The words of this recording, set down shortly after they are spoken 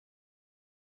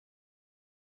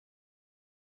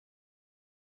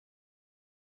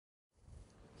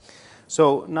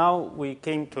So now we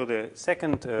came to the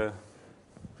second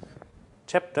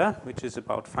chapter, which is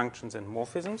about functions and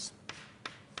morphisms.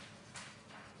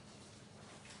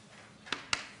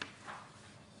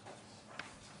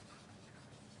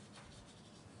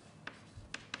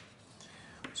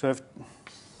 So I've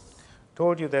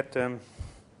told you that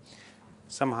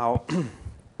somehow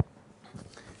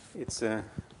it's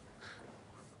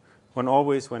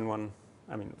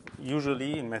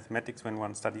usually in mathematics when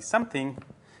one studies something,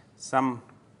 some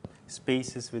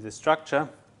spaces with a structure,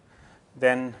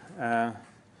 then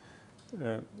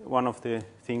one of the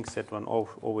things that one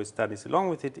always studies along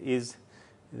with it is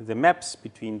the maps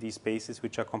between these spaces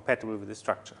which are compatible with the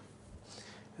structure.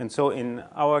 And so in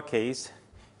our case,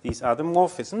 these are the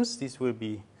morphisms. These will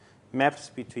be maps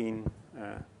between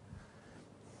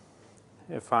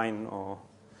affine or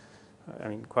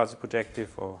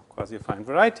quasi-projective or quasi-affine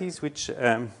varieties, which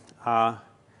are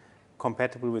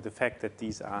compatible with the fact that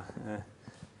these are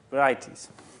varieties.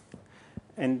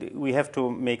 And we have to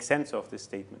make sense of this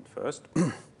statement first,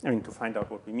 to find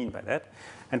out what we mean by that.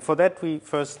 And for that, we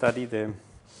first study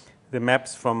the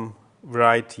maps from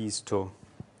varieties to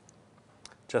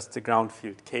just the ground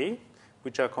field K,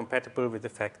 which are compatible with the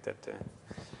fact that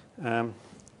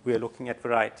we are looking at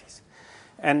varieties.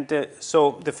 And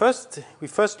so we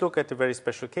first look at a very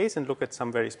special case and look at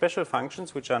some very special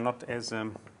functions which are not as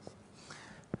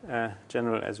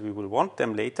general as we will want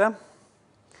them later.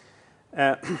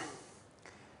 After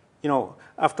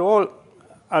all,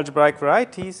 algebraic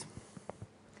varieties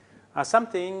are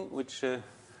something which,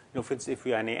 if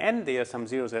we are in an, they are some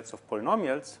zero sets of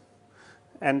polynomials.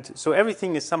 And so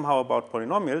everything is somehow about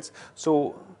polynomials.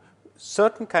 So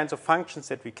certain kinds of functions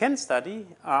that we can study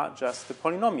are just the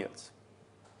polynomials.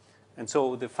 And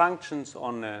so the functions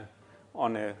on a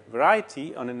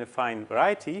variety, on an affine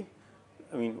variety,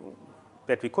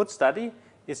 that we could study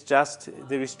is just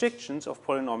the restrictions of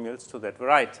polynomials to that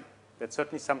variety. That's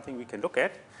certainly something we can look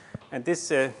at. And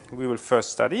this we will first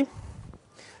study.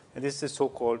 And this is the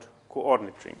so-called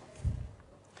coordinate ring.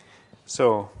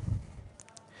 So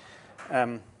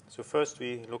first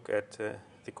we look at the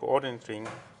coordinate ring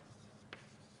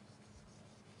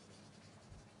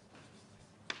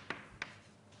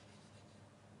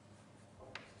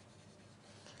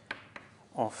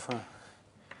of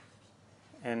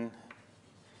an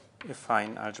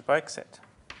affine algebraic set.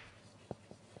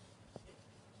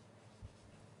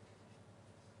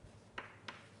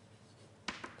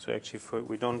 So actually,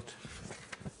 we don't.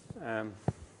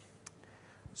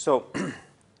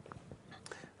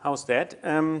 How's that?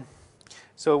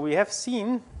 So we have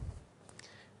seen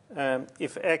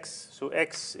if x, so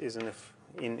x is in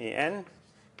an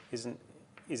is an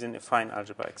affine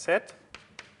algebraic set.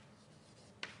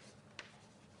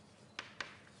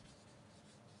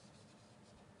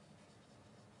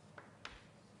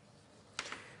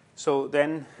 So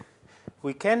then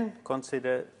we can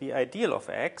consider the ideal of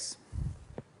x.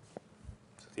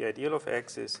 So the ideal of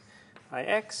x is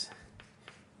Ix,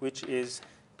 which is,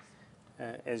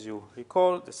 as you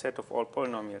recall, the set of all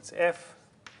polynomials f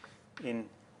in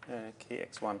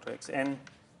kx1 to xn,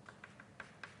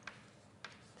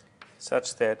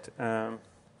 such that, I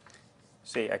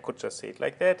could just say it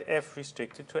like that, f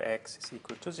restricted to x is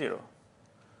equal to 0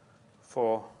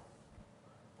 for,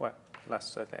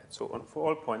 last like that. So for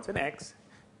all points in x,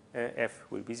 f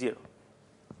will be 0.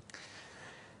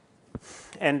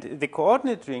 And the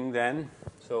coordinate ring then,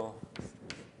 so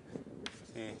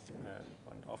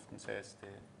one often says the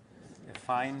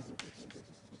affine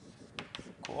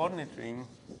coordinate ring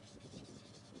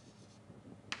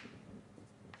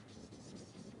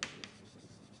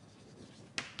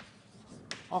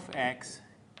of x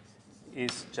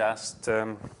is just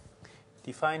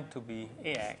defined to be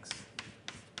ax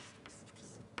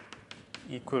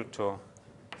equal to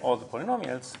all the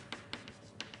polynomials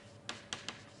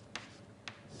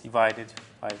divided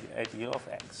by the ideal of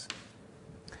x.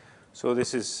 So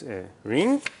this is a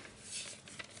ring.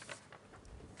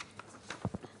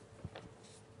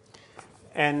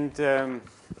 And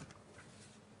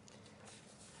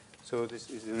so this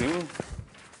is a ring.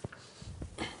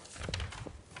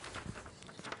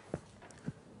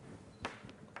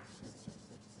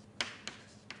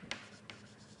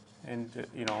 And,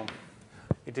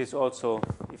 it is also,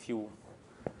 if you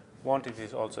want, it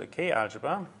is also a K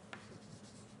algebra.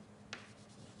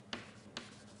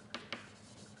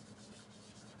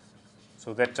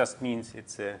 So that just means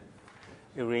it's a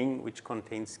ring which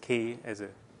contains K as a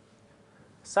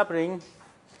subring,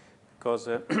 because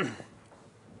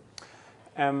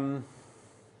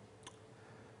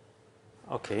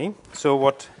okay, so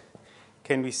what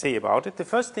can we say about it? The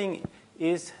first thing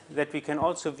is that we can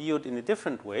also view it in a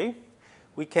different way.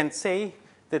 we can say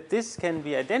that this can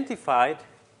be identified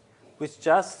with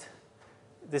just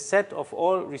the set of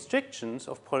all restrictions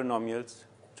of polynomials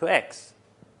to x.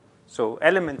 So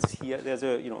elements here, there's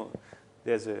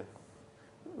a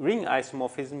ring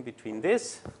isomorphism between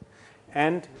this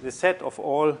and the set of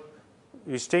all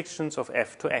restrictions of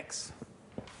f to x.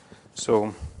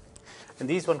 So, and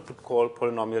these one could call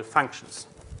polynomial functions.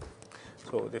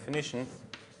 So definition.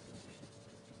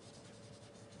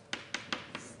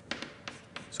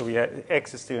 So we have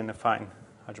x is still an affine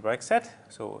algebraic set.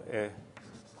 So a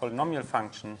polynomial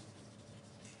function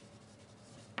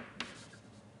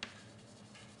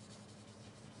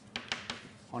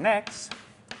on x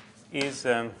is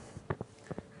a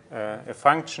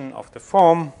function of the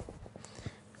form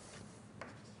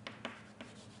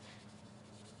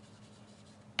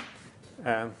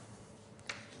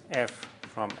f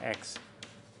from x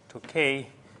to k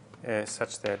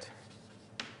such that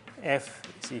f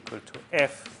is equal to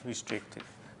f restricted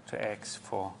to x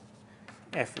for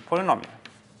f a polynomial.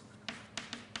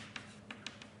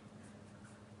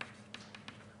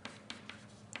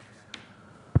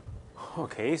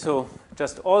 Okay, so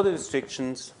just all the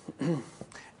restrictions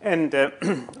and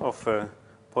of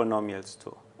polynomials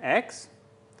to x,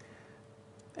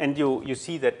 and you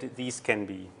see that these can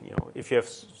be, if you have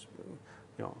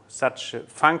such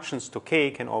functions to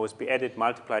k can always be added,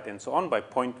 multiplied, and so on by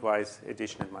pointwise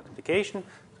addition and multiplication.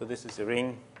 So this is a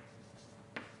ring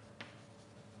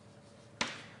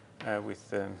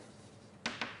with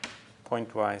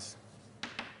pointwise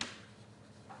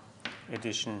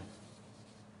addition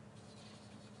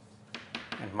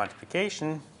and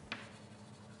multiplication.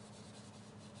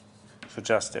 So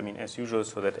just, as usual,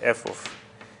 so that f of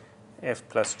f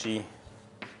plus g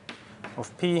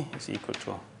of p is equal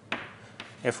to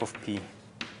f of p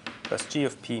plus g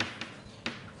of p,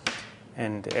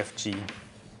 and fg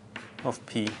of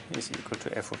p is equal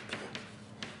to f of p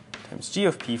times g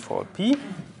of p for all p.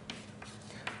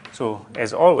 So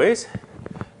as always,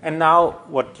 and now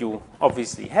what you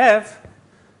obviously have,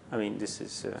 this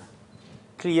is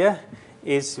clear,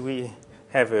 is we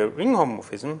have a ring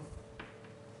homomorphism.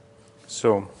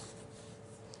 So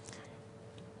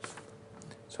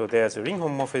there's a ring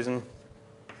homomorphism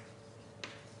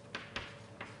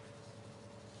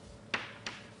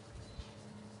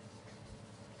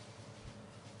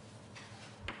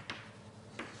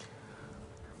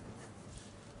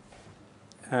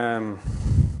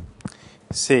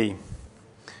say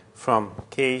from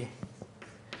k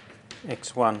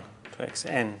x1 to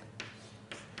xn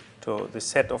to the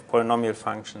set of polynomial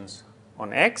functions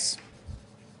on x,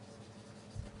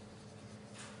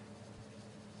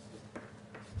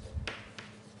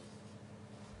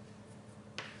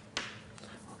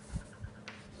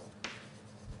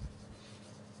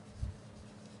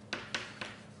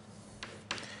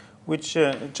 which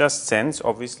just sends,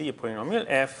 obviously, a polynomial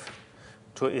f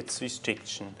to its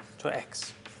restriction to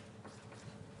x.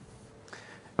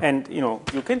 And,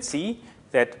 you can see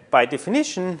that by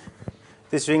definition,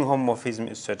 this ring homomorphism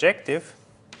is surjective.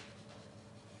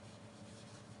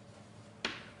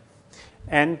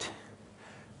 And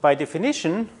by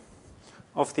definition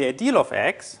of the ideal of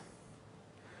x,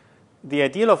 the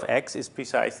ideal of x is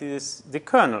precisely the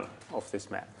kernel of this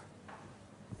map.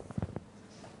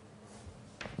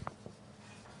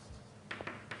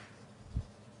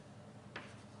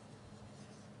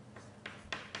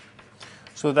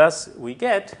 So thus we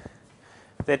get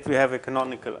that we have a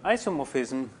canonical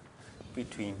isomorphism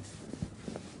between,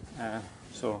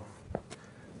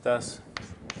 thus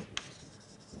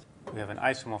we have an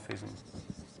isomorphism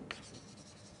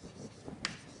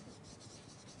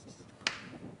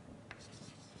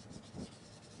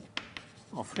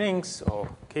of rings or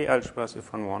K algebras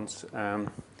if one wants,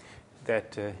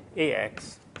 that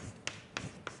AX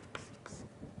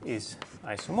is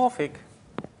isomorphic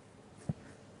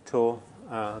to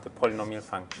the polynomial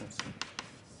functions.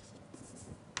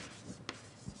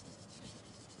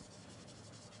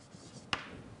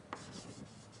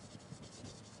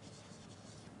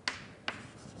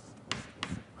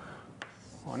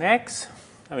 On X,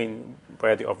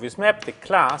 by the obvious map, the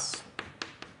class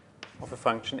of a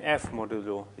function f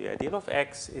modulo the ideal of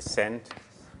x is sent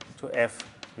to f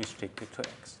restricted to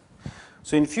x.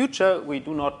 So in future, we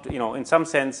do not, in some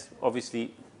sense,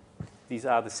 obviously, these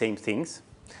are the same things.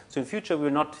 So in future, we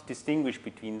will not distinguish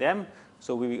between them.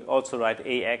 So we will also write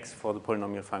ax for the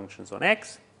polynomial functions on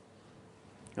x.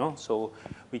 So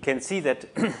we can see that,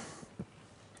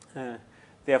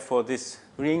 therefore, this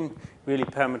ring really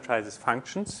parameterizes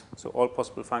functions. So all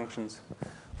possible functions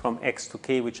from x to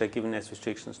k, which are given as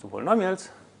restrictions to polynomials.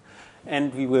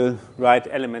 And we will write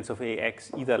elements of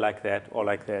ax either like that or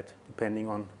like that, depending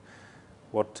on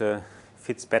what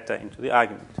fits better into the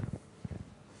argument.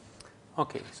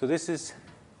 Okay, so this is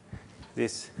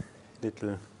this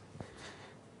little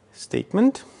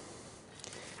statement.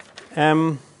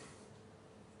 And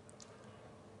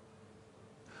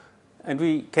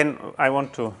we can, I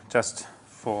want to just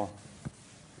for,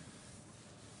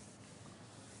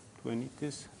 do I need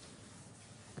this?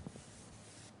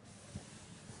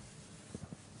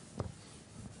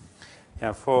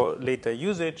 Yeah, for later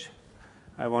usage,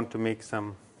 I want to make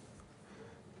some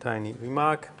tiny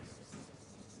remark.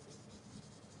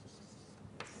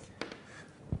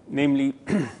 Namely,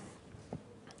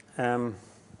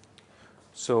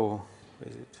 so where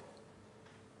is it?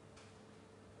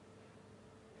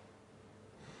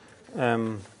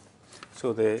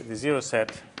 So the zero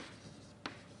set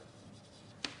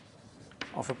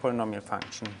of a polynomial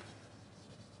function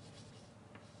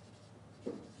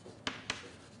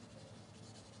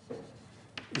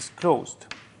is closed.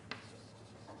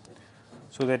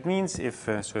 So that means if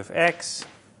X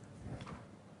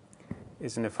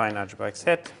is in a fine algebraic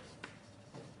set,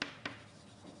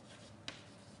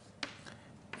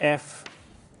 F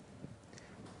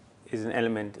is an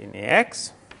element in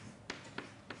AX,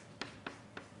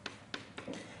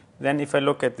 then if I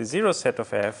look at the zero set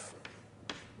of F,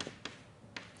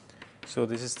 so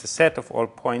this is the set of all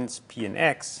points P in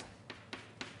X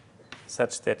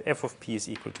such that F of P is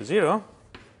equal to 0.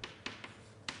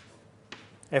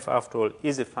 F, after all,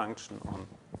 is a function on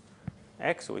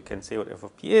X, so we can say what F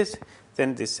of P is,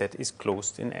 then this set is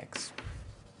closed in X.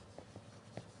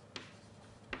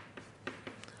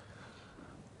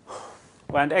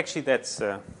 Well, and actually that's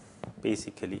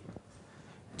basically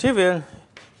trivial,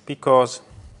 because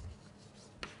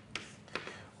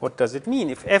what does it mean?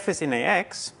 If F is in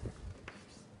AX,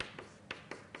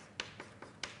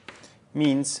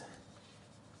 means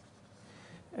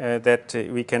that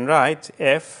we can write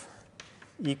F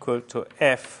equal to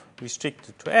F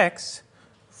restricted to X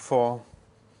for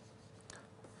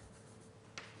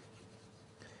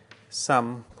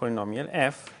some polynomial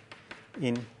F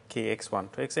in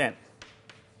Kx1 to Xn.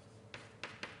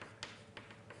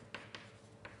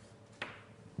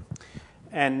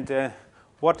 And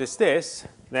what is this?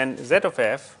 Then Z of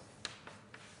F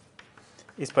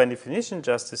is by definition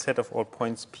just a set of all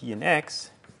points P in X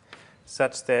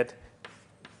such that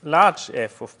large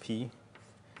F of P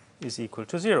is equal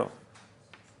to 0,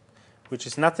 which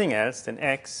is nothing else than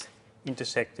X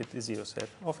intersected the zero set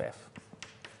of F.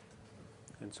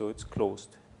 And so it's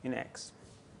closed in X.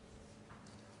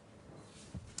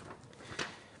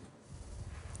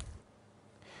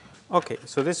 Okay,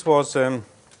 so this was some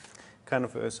kind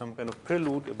of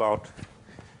prelude about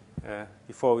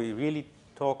before we really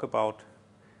talk about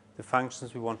the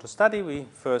functions we want to study. We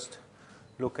first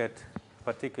look at a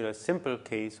particular simple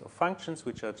case of functions,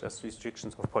 which are just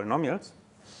restrictions of polynomials.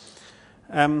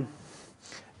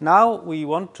 Now we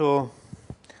want to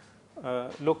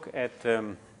look at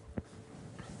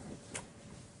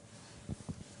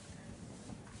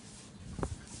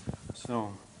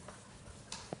so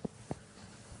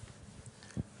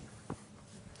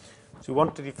we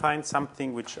want to define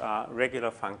something which are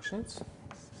regular functions.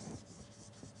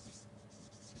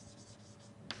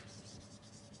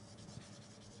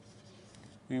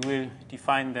 We will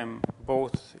define them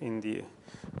both in the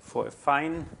for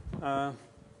affine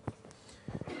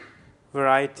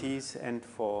varieties and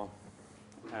for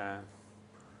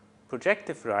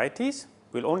projective varieties.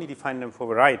 We'll only define them for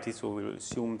varieties, so we will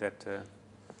assume that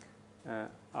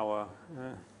our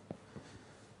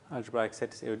algebraic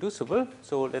set is irreducible.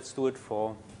 So let's do it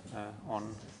for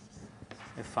on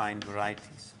affine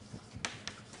varieties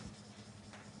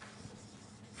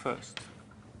first.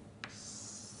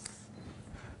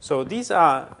 So these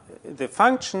are the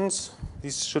functions.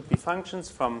 These should be functions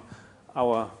from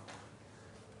our,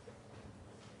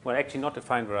 well, actually not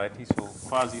affine varieties, so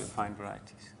quasi-affine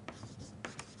varieties.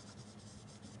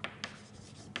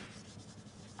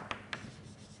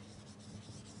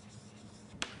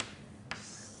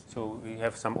 So we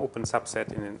have some open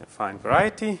subset in an affine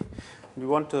variety. We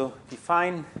want to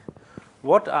define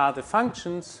what are the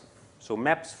functions, so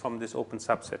maps from this open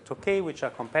subset to K, which are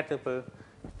compatible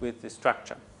with the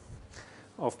structure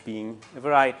of being a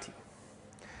variety.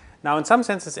 Now, in some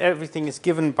senses, everything is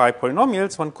given by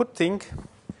polynomials. One could think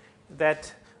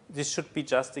that this should be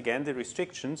just, again, the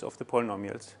restrictions of the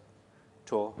polynomials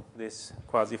to this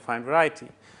quasi-affine variety.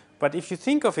 But if you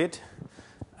think of it,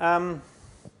 so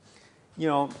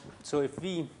if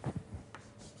V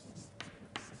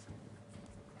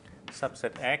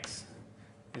subset X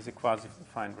is a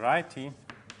quasi-affine variety,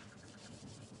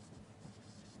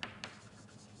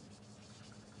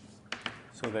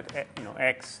 so that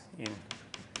X in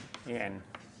an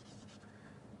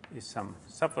is some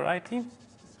subvariety,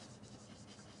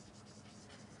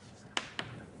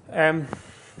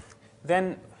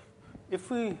 then if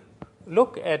we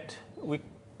look at, we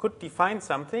could define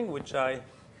something which I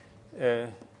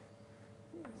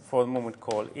for the moment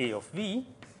call A of V,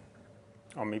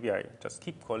 or maybe I just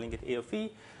keep calling it A of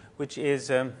V, which is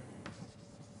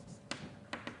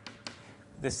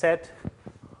the set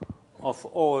of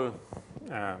all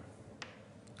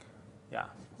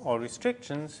all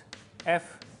restrictions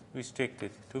f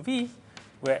restricted to V,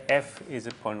 where f is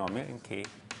a polynomial in K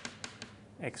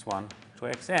x1 to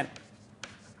xn.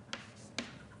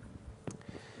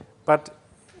 But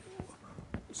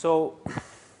so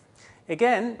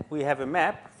again, we have a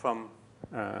map from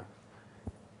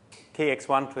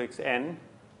kx1 to xn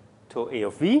to A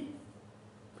of V.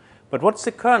 But what's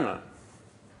the kernel?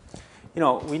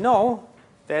 We know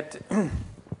that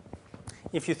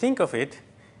if you think of it,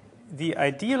 the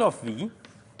ideal of V,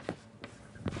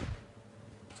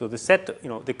 so the set,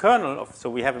 the kernel of, so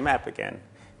we have a map again,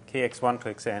 kx1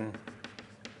 to xn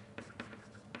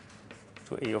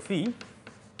to A of V,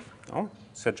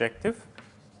 surjective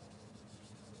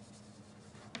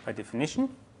by definition.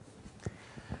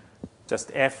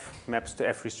 Just f maps to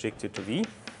f restricted to V.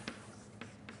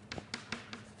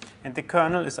 And the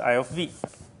kernel is I of V.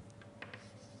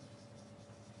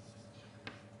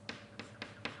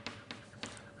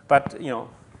 But,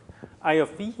 I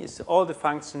of V is all the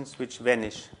functions which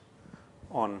vanish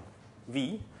on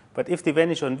V. But if they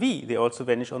vanish on V, they also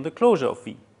vanish on the closure of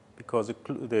V, because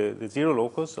the zero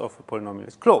locus of a polynomial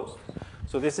is closed.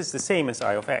 So this is the same as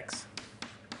I of x.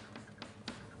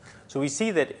 So we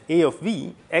see that A of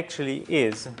V actually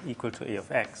is equal to A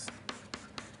of x.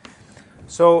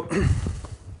 So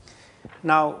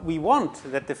now we want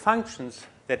that the functions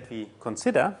that we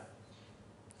consider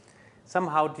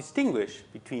somehow distinguish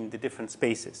between the different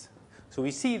spaces. So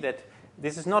we see that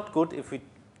this is not good if we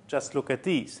just look at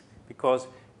these, because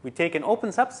we take an open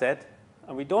subset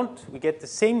and we get the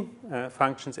same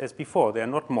functions as before. They are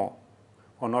not more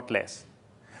or not less.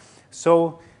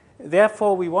 So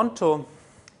therefore, we want to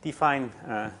define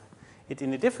it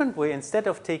in a different way. Instead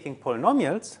of taking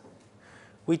polynomials,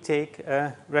 we take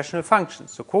rational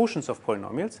functions, so quotients of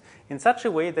polynomials, in such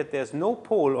a way that there's no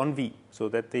pole on V, so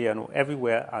that they are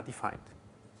everywhere are defined.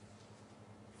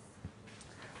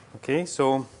 Okay,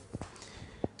 so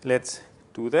let's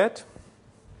do that.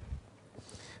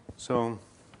 So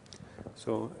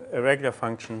a regular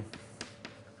function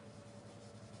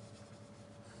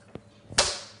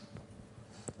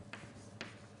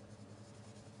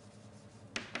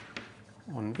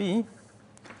on V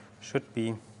should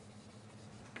be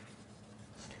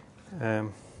a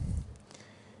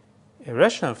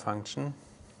rational function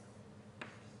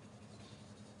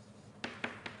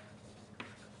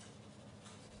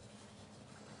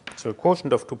so a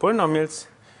quotient of two polynomials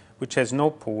which has no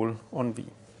pole on V.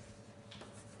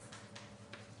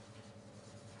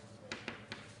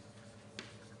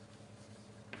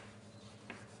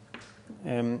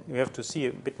 We have to see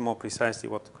a bit more precisely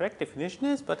what the correct definition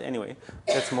is, but anyway,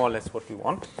 that's more or less what we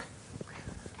want.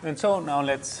 And so now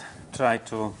let's try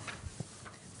to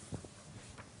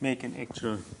make an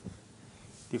actual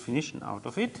definition out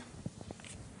of it.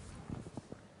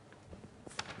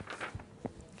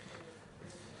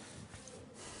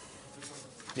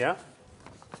 Yeah?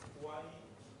 Why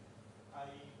IV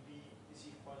is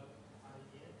equal to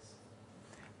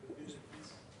IEX?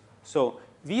 So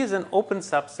V is an open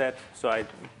subset, so I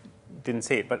didn't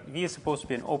say it, but V is supposed to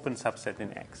be an open subset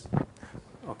in X.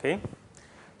 Okay?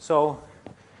 So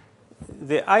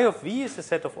the I of V is a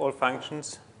set of all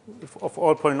functions, of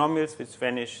all polynomials which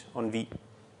vanish on V.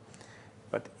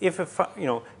 But if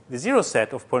the zero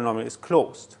set of polynomial is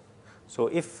closed, so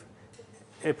if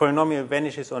a polynomial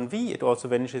vanishes on V, it also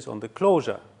vanishes on the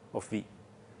closure of V.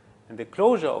 And the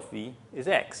closure of V is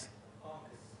X.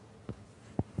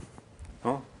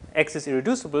 No? X is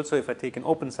irreducible, so if I take an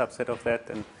open subset of that,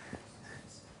 then,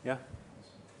 yeah?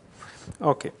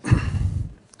 Okay.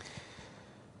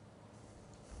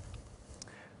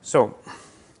 So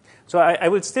I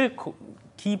will still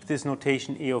keep this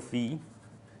notation A of V,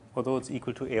 although it's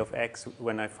equal to A of X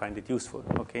when I find it useful,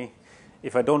 okay?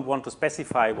 If I don't want to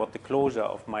specify what the closure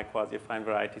of my quasi-affine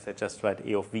varieties, I just write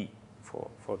A of V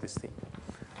for this thing.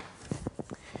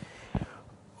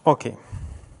 Okay.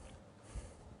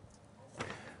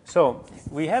 So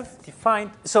we have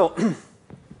defined,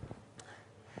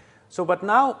 but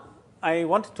now I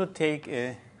wanted to take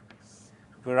a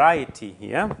variety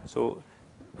here. So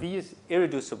V is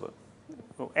irreducible.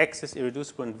 So X is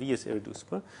irreducible and V is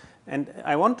irreducible. And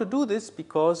I want to do this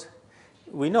because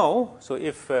we know, so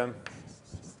if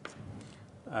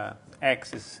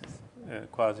X is a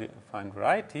quasi-affine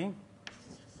variety,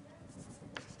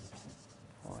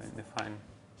 or an affine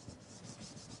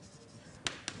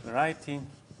variety,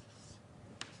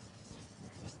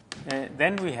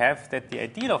 then we have that the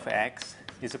ideal of X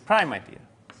is a prime ideal.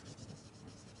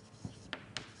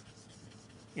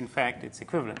 In fact, it's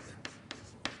equivalent,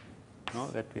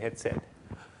 that we had said.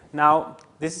 Now,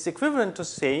 this is equivalent to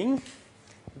saying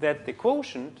that the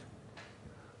quotient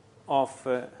of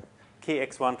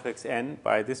kx1 to xn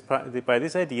by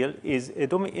this ideal is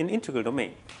an integral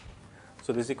domain.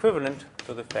 So this is equivalent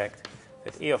to the fact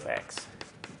that A of x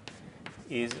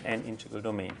is an integral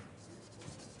domain.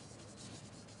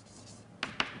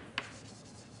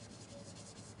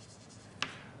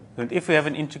 And if we have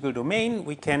an integral domain,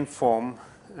 we can form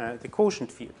the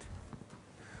quotient field.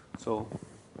 So,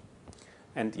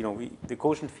 and the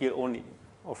quotient field only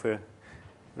of a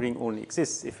ring only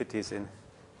exists if it is an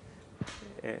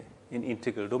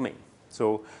integral domain.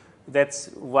 So that's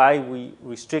why we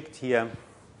restrict here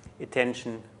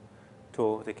attention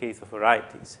to the case of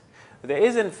varieties. There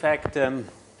is, in fact, a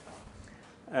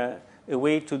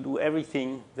way to do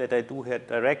everything that I do here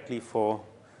directly for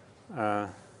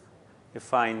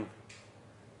affine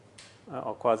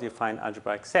or quasi-affine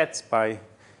algebraic sets by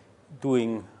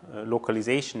doing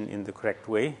localization in the correct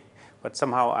way. But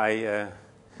somehow I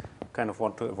kind of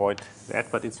want to avoid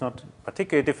that. But it's not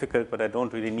particularly difficult, but I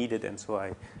don't really need it, and so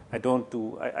I don't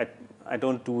do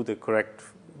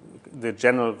the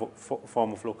general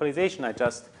form of localization. I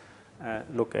just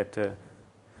look at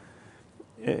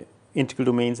integral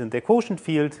domains and their quotient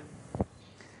field,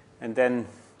 and then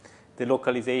the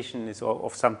localization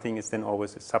of something is then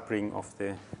always a subring of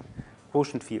the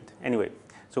quotient field. Anyway,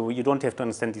 so you don't have to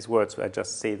understand these words. I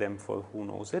just say them for who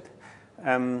knows it.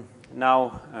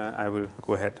 Now I will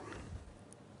go ahead.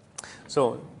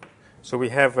 So we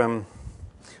have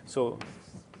so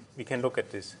we can look at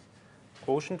this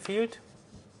quotient field.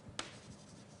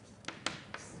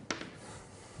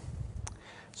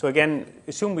 So again,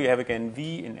 assume we have again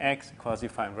V in X,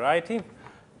 quasi-affine variety,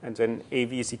 and then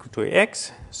AV is equal to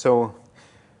AX. So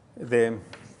the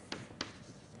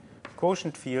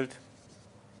quotient field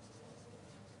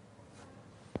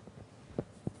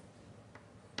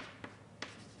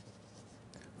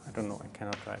I don't know, I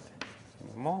cannot write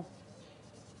anymore.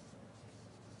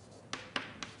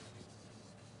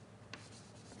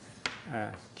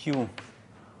 Q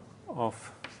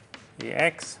of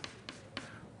AX,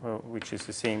 which is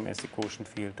the same as the quotient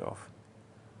field of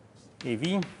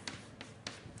AV,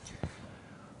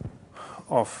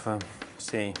 of,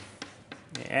 say,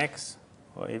 AX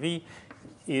or AV,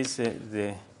 is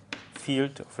the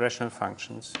field of rational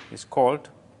functions, is called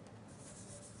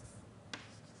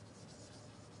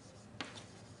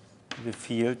the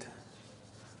field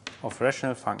of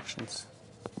rational functions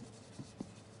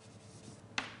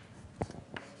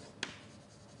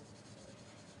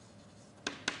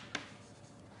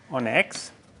on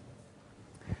X,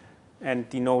 and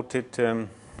denoted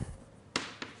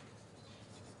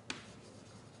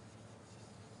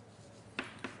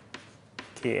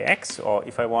Kx, or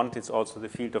if I want, it's also the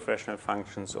field of rational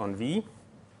functions on V,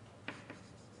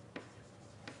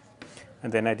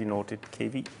 and then I denote it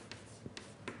Kv.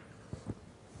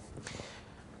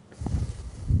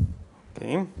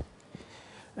 Okay.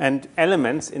 And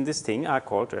elements in this thing are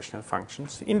called rational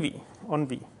functions in V, on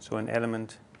V. So an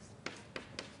element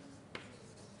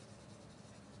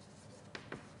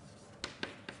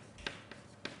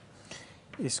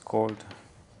is called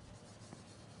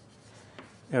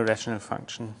a rational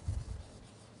function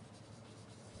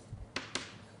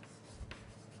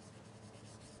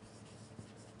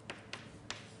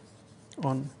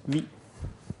on V.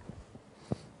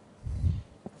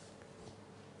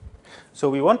 So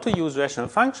we want to use rational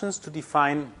functions to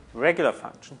define regular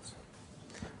functions,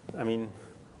 I mean,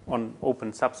 on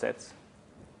open subsets.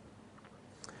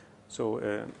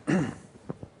 So,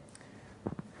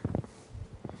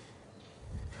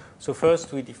 so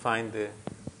first we define the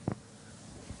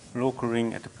local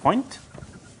ring at a point.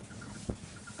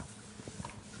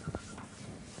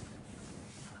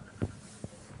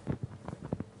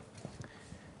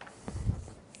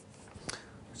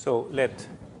 So let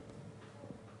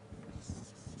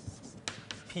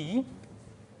P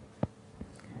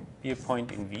be a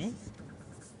point in V.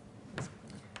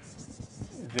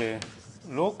 The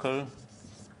local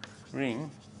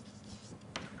ring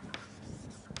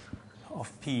of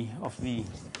P of V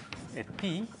at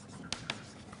P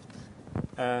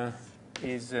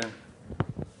is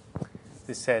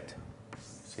the set,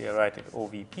 say I write it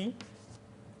OVP,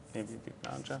 maybe a bit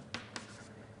larger,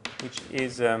 which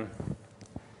is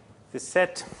the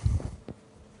set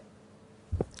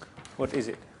what is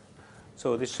it?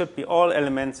 So this should be all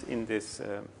elements in this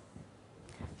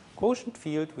quotient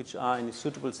field which are in a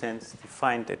suitable sense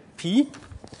defined at P.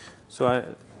 So I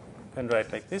can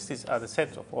write like this. These are the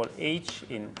sets of all H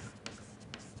in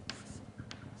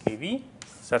KV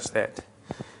such that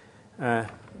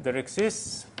there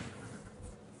exists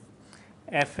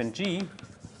F and G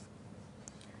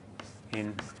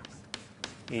in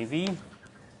AV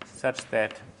such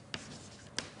that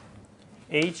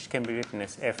H can be written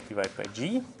as F divided by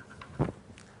G. I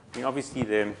mean, obviously,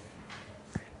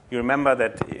 you remember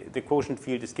that the quotient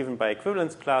field is given by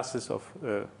equivalence classes of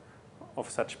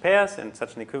such pairs, and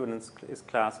such an equivalence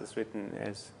class is written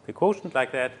as the quotient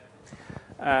like that,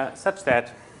 such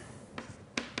that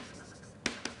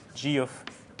G of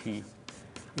P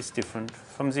is different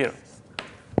from 0.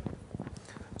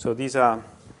 So these are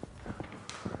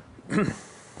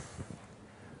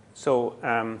so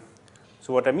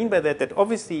what I mean by that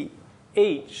obviously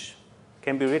H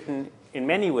can be written in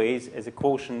many ways as a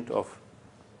quotient of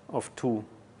two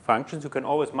functions. You can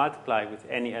always multiply with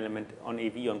any element on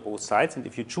AV on both sides, and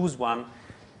if you choose one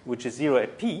which is 0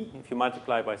 at P, if you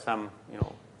multiply by some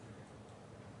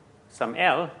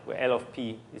L, where L of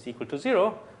P is equal to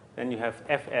 0, then you have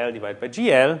FL divided by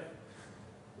GL,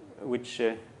 which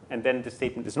and then the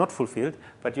statement is not fulfilled.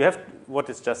 But you have what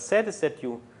is just said is that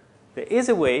there is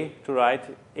a way to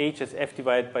write H as F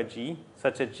divided by G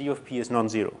such that G of P is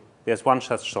non-zero. There's one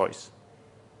such choice.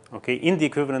 Okay, in the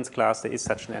equivalence class there is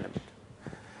such an element.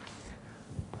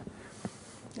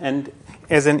 And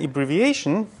as an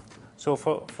abbreviation, so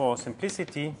for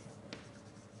simplicity,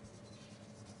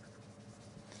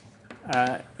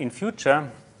 in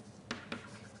future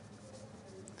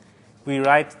we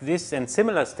write this and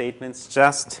similar statements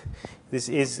just, this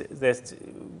is that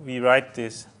we write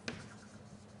this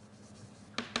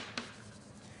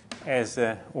as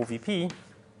OVP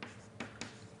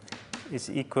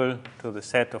is equal to the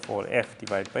set of all F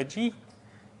divided by G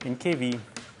in KV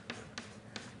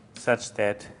such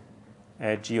that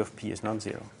G of P is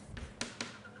non-zero.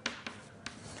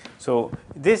 So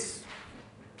this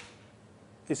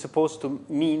is supposed to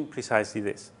mean precisely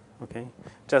this. Okay,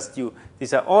 just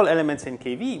these are all elements in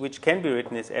KV which can be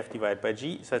written as F divided by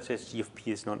G such as G of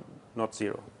P is not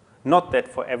 0. Not that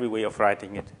for every way of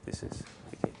writing it this is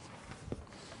the case.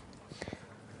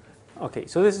 Okay,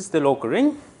 so this is the local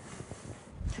ring.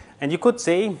 And you could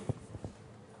say,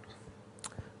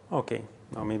 okay,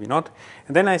 no, maybe not.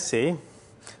 And then I say,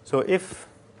 so if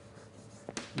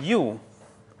U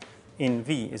in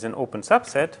V is an open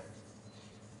subset,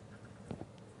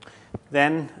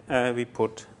 then we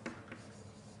put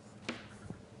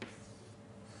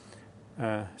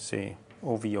say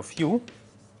OV of U.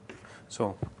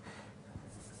 So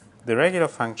the regular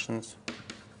functions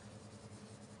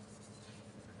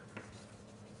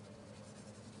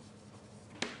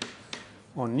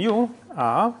on U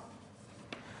are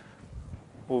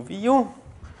OVU,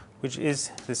 which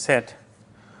is the set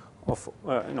of,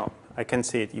 no, I can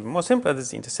say it even more simple, this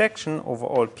is the intersection over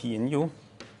all P in U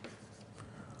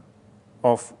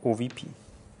of OVP.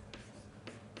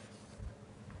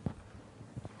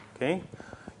 Okay,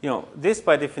 this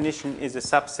by definition is a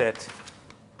subset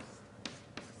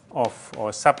of, or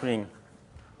a subring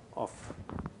of,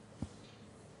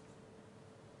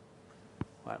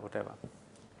 well, whatever.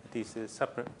 This is a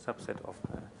subset of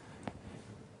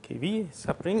KV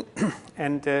subring,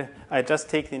 and I just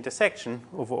take the intersection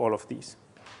over all of these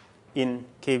in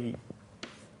KV.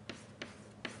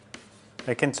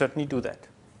 I can certainly do that.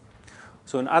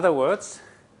 So in other words,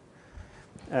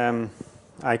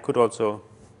 I could also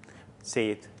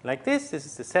say it like this. This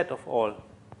is the set of all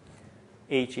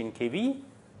H in KV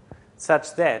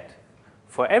such that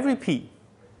for every P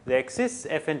there exists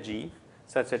F and G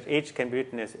such that H can be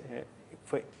written as,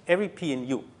 for every P in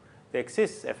U there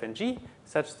exists F and G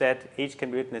such that H can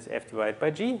be written as F divided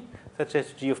by G such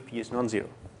that G of P is non-zero.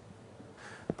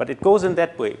 But it goes in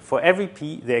that way. For every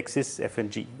P there exists F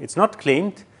and G. It's not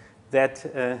claimed that,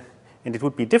 and it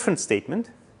would be a different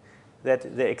statement,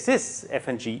 that there exists F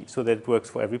and G so that it works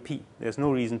for every P. There's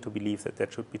no reason to believe that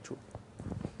that should be true.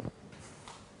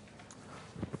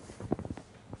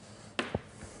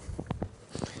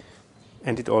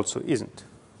 And it also isn't,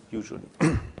 usually.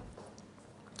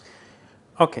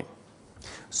 Okay.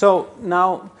 So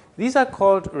now these are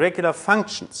called regular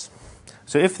functions.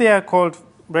 So if they are called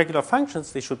regular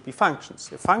functions, they should be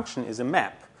functions. A function is a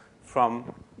map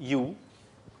from U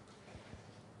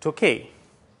to K.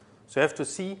 So you have to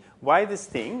see why this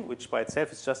thing, which by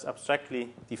itself is just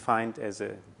abstractly defined as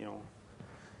a,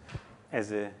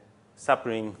 as a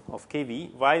subring of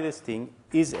KV, why this thing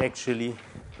is actually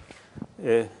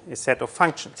a set of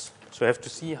functions. So you have to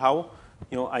see how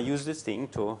I use this thing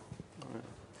to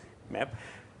map.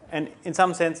 And in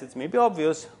some sense, it's maybe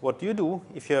obvious what do you do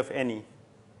if you have any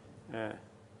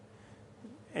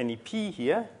p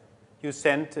here. You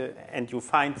send, and you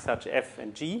find such f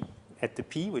and g at the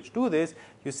p which do this,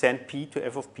 you send p to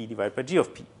f of p divided by g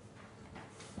of p.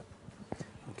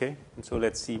 Okay, and so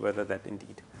let's see whether that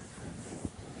indeed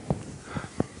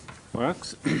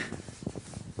works.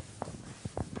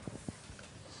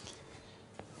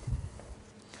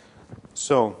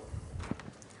 So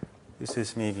this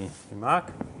is maybe a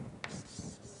remark.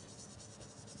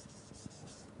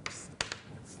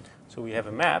 So we have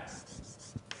a map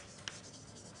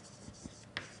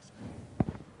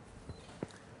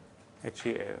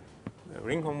actually a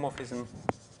ring homomorphism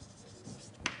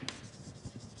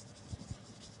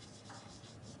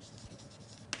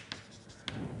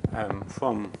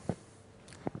from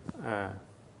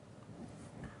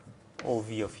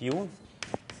OV of u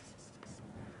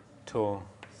to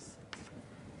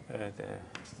the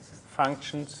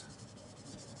functions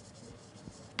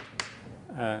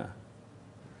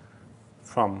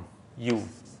from u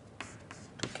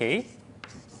to k.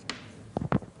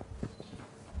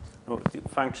 The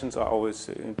functions are always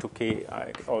into k,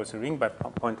 always a ring, but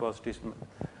point was this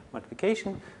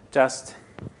multiplication. Just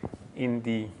in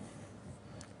the,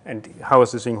 and how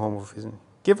is this ring homomorphism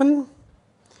given?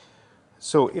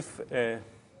 So if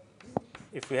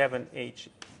we have an H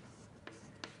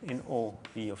in O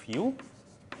V of u,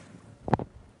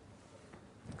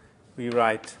 we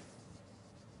write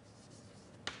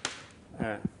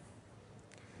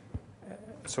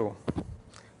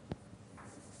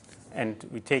and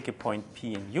we take a point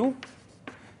P in U,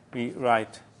 we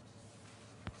write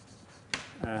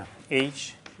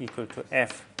H equal to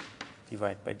F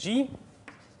divided by G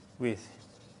with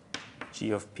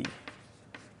G of P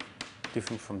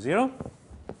different from 0.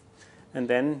 And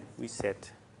then we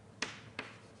set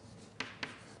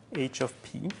H of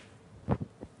P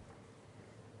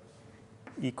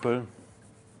equal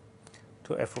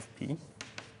to F of P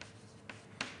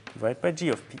divided by G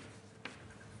of P.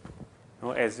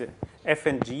 Now, as F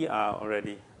and G are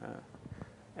already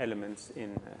elements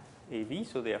in AV,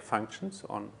 so they are functions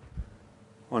on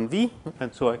V,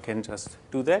 and so I can just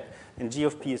do that. And G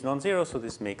of P is non-zero, so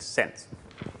this makes sense.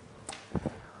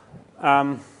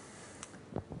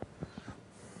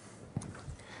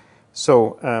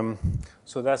 So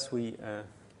thus we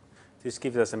this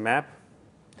gives us a map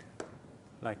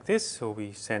like this. So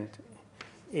we send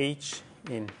H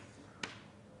in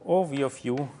OV of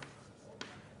U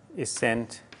is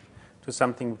sent to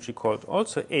something which we called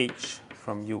also H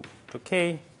from U to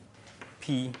K.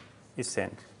 P is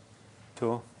sent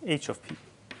to H of P,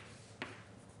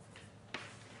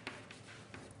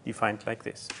 defined like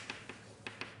this.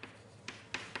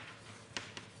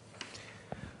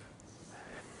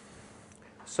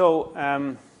 So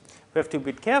we have to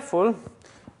be careful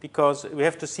because we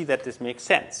have to see that this makes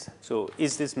sense. So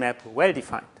is this map well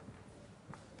defined?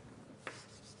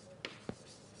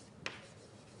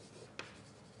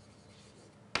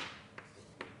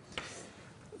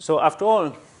 So after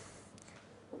all,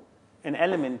 an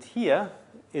element here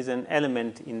is an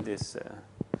element in this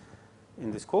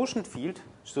quotient field.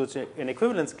 So it's an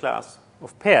equivalence class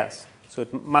of pairs. So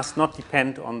it must not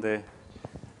depend on the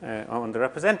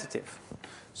representative.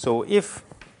 So if,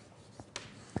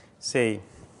 say,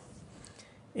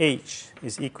 H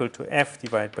is equal to F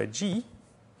divided by G,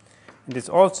 and it's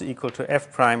also equal to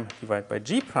F prime divided by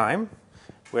G prime,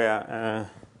 where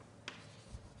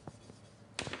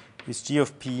this G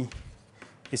of P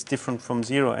is different from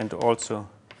 0 and also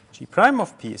G prime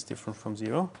of P is different from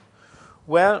 0,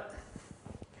 well,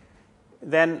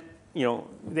 then,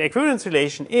 the equivalence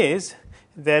relation is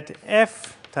that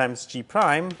F times G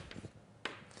prime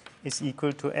is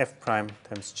equal to F prime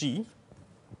times G.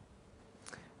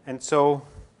 And so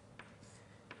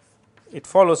it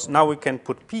follows, now we can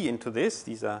put P into this.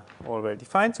 These are all well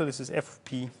defined. So this is F of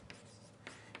P,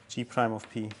 G prime of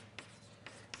P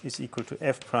is equal to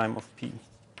F prime of P,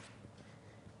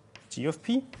 G of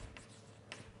P.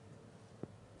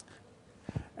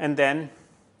 And then,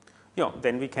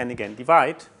 then we can again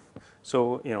divide.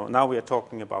 So, now we are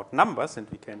talking about numbers, and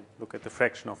we can look at the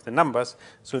fraction of the numbers.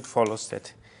 So it follows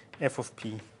that F of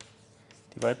P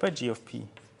divided by G of P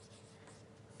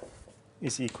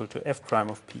is equal to F prime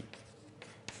of P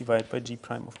divided by G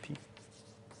prime of P.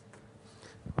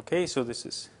 Okay, so this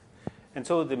is, and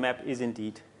so the map is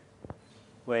indeed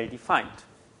well defined.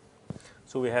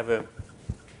 So we have a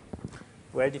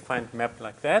well defined map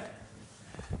like that.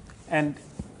 And,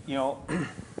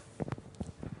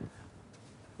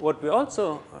 what I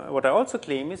also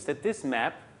claim is that this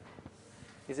map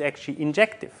is actually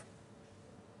injective.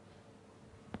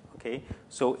 Okay,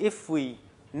 so if we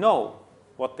know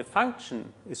what the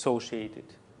function associated,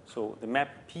 so the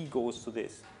map P goes to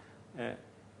this,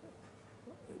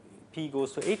 P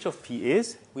goes to H of P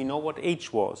is, we know what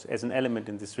H was as an element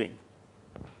in this ring.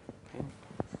 Okay.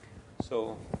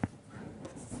 So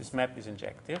this map is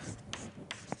injective.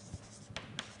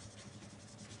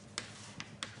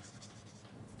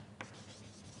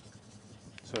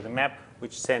 So the map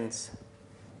which sends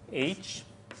H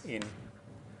in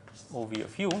OV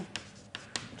of U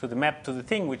to the map to the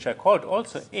thing which I called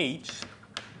also H,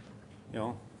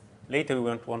 later we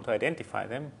won't want to identify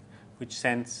them, which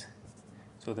sends,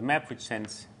 so the map which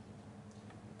sends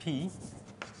P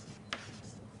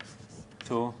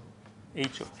to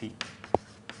H of P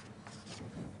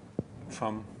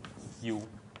from U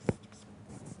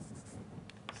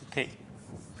to K.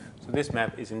 So this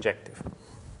map is injective.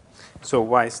 So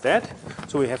why is that?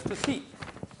 So we have to see.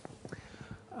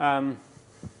 How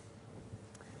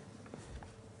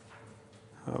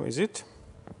is it?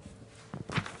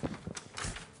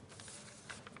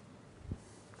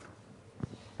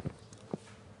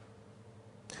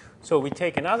 So we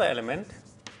take another element,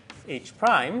 H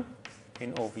prime,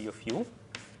 in OV of U,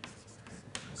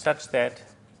 such that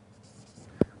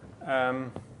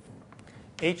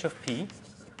H of P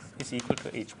is equal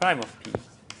to H prime of P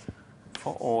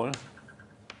for all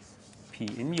P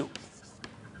in U.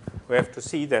 We have to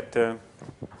see that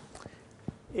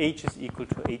H is equal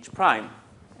to H prime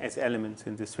as elements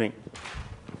in this ring.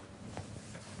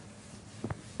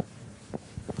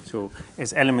 So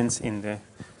as elements in the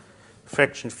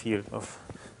fraction field of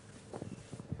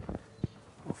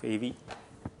AV.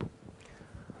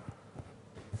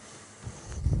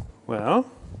 Well,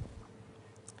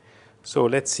 so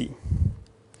let's see.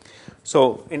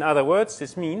 So in other words,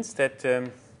 this means that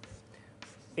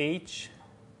H,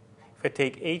 if I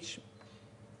take H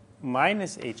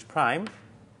minus H prime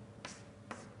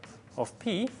of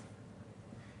P,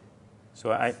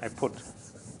 so I put,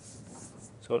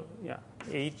 so yeah,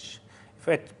 H, if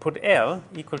I put L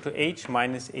equal to H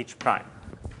minus H prime.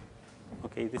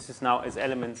 Okay, this is now as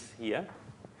elements here.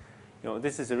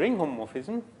 This is a ring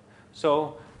homomorphism.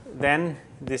 So then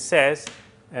this says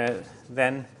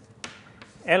then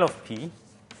L of P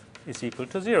is equal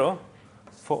to 0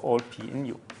 for all P in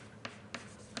U.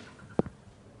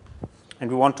 And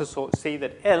we want to say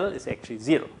that L is actually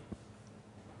 0.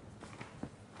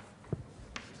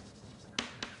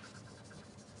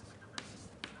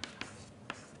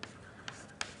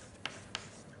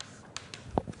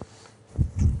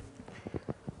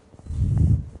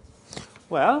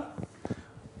 Well,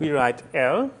 we write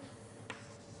L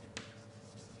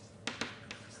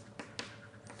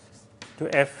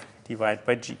to F divided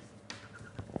by G,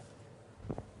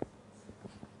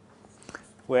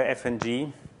 where F and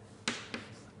G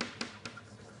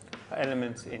are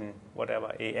elements in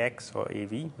whatever AX or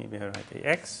AV, maybe I write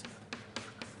AX.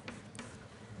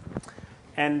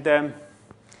 And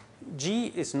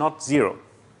G is not 0.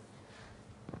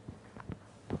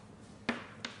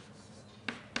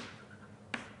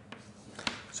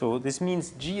 So this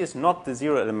means G is not the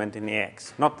 0 element in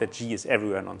AX. Not that G is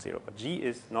everywhere non-zero, but G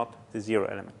is not the 0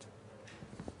 element.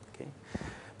 Okay.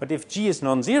 But if G is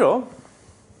non-zero,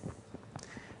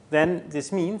 then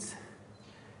this means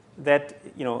that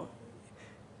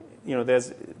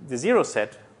there's the 0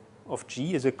 set of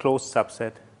G is a closed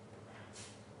subset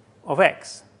of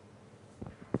X.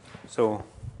 So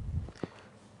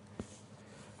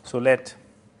let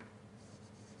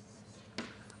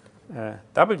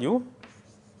W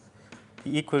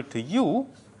be equal to U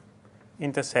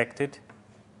intersected,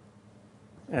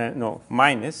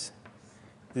 minus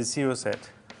the 0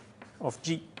 set of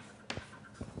G.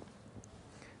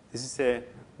 This is a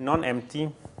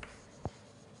non-empty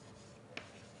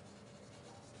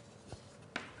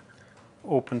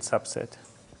open subset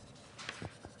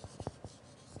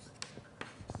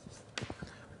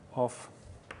of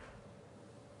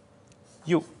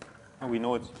U. And we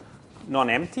know it's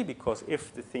non-empty because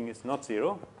if the thing is not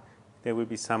 0, there will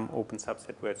be some open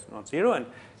subset where it's not 0. And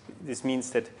this means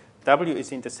that W is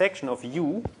the intersection of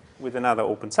U with another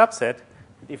open subset.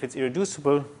 If it's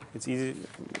irreducible, it's easy.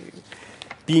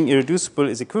 Being irreducible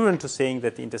is equivalent to saying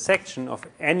that the intersection of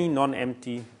any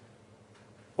non-empty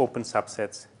open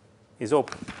subsets is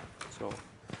open. So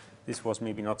this was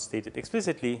maybe not stated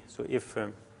explicitly. So if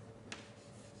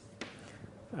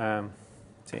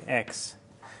say X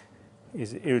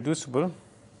is irreducible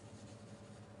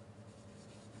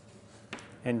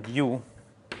and U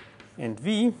and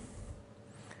V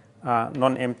are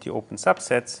non-empty open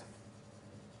subsets,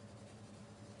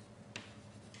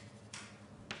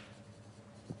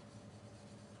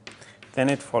 then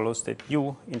it follows that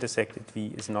U intersected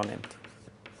V is non-empty.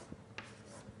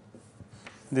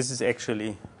 This is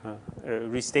actually a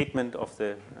restatement of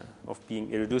the of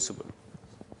being irreducible.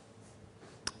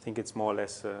 I think it's more or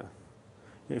less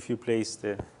if you place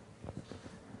the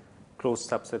closed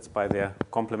subsets by their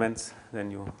complements,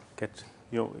 then you get,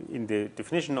 in the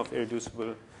definition of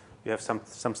irreducible, you have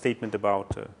some statement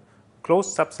about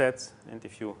closed subsets, and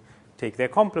if you take their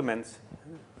complements,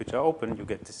 which are open, you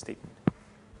get this statement.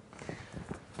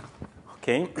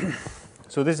 Okay,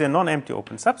 so this is a non-empty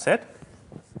open subset,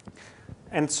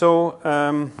 and so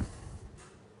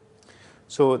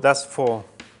thus for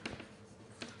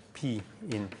P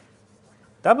in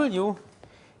W,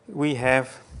 we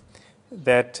have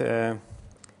that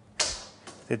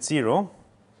that 0,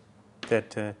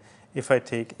 that if I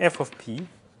take f of p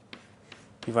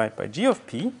divided by g of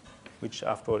p, which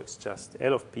after all is just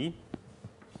L of p,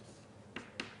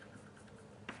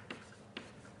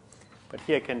 but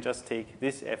here I can just take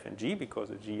this f and g because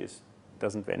the g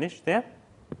doesn't vanish there,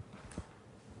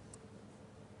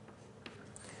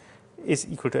 is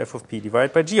equal to f of p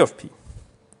divided by g of p.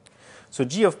 So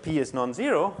g of p is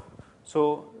non-zero,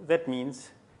 so that means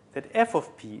that f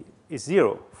of p is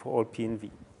 0 for all p in V.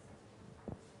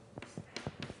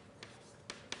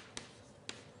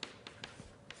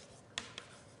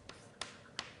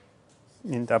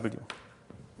 In W.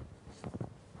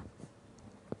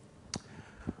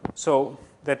 So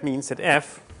that means that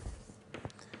f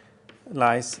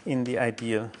lies in the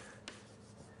ideal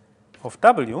of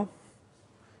W,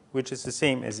 which is the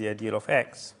same as the ideal of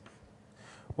X.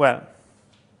 Well,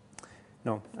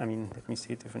 no, I mean, let me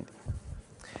say it differently.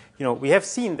 We have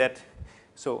seen that,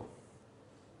 so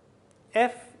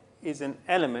f is an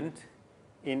element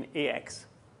in AX.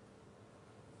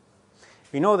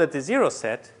 We know that the zero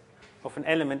set of an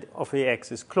element of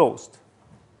AX is closed.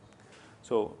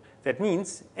 So that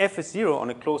means f is 0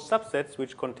 on a closed subset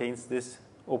which contains this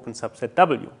open subset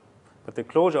W. But the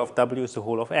closure of W is the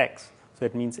whole of X. So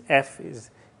that means f is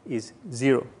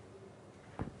 0.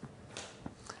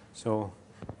 So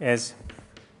as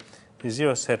the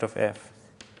zero set of f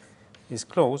is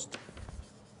closed,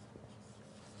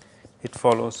 it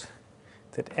follows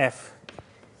that f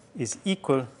is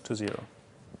equal to 0.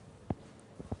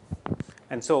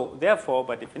 And so, therefore,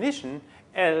 by definition,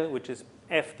 L, which is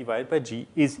f divided by g,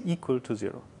 is equal to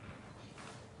 0.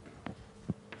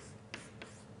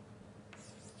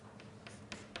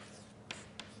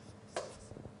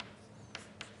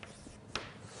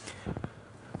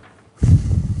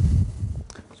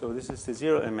 So this is the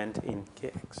 0 element in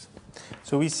Kx.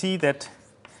 So we see that,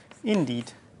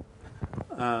 indeed,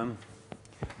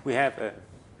 we have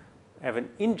an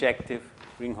injective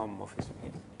ring homomorphism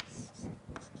here.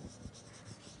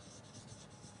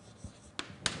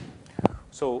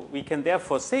 So we can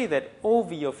therefore say that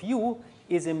OV of U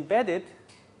is embedded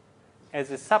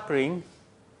as a subring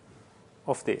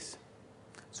of this.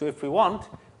 So if we want,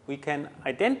 we can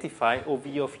identify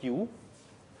OV of U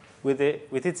with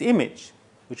its image,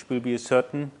 which will be a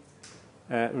certain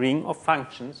ring of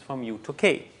functions from U to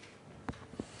K.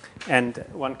 And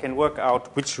one can work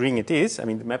out which ring it is. I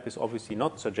mean, the map is obviously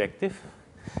not surjective.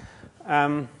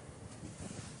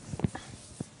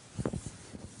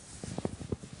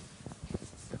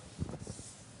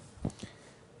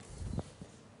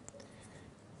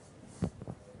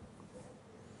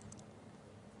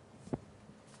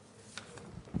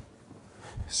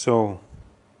 So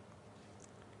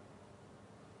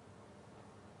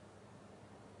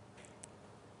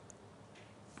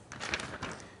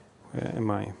where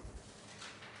am I?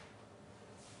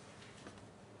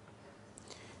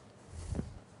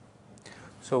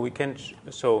 So we can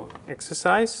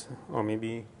exercise, or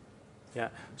maybe, yeah.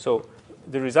 So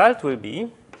the result will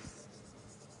be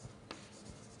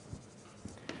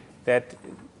that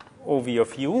OV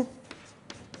of U,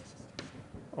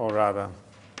 or rather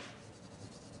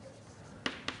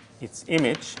its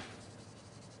image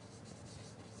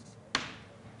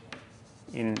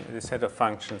in the set of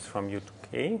functions from U to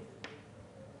K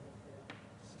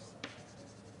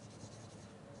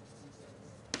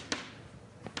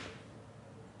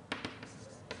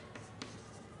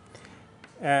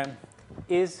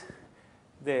is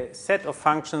the set of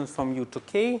functions from U to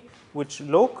K which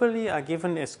locally are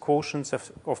given as quotients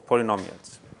of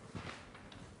polynomials.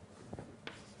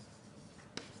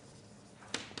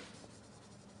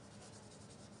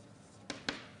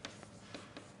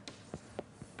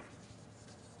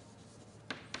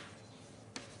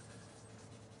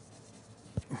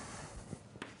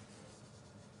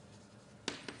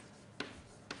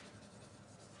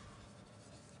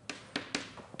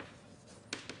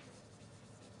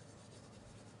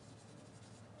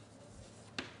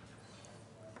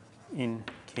 in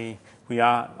K. We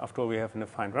are, after all, we have an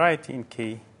affine variety in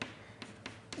K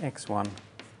x1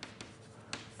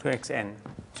 to xn.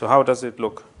 So how does it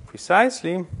look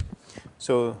precisely?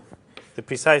 So the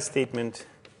precise statement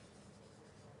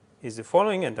is the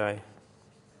following, and I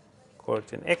call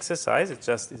it an exercise. It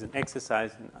just is an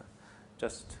exercise in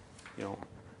just,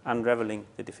 unraveling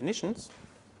the definitions.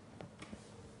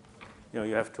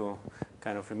 You have to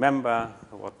kind of remember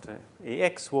what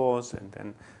AX was and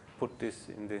then put this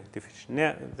in the definition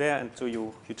there. And so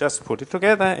you just put it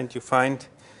together and you find,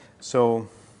 so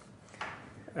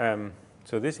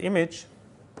this image,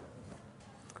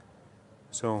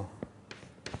 so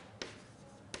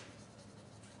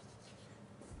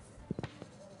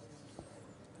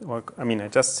I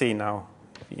just say now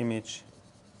the image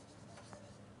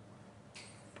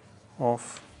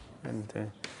of,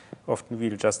 and often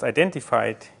we'll just identify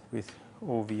it with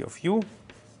OV of U,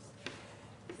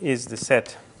 is the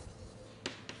set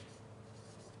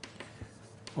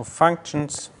of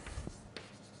functions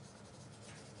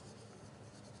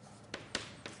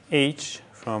H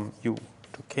from U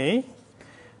to K,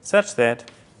 such that,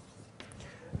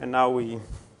 and now we,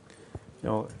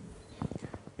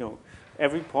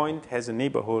 every point has a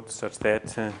neighborhood such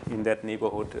that in that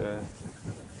neighborhood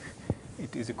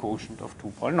it is a quotient of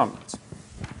two polynomials,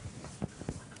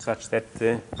 such that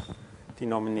the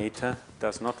denominator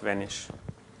does not vanish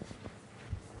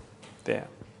there.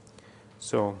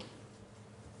 So,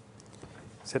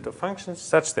 set of functions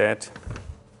such that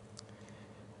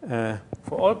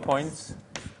for all points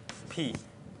P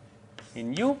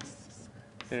in U,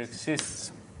 there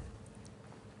exists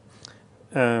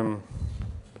an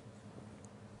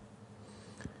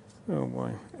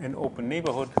open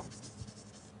neighborhood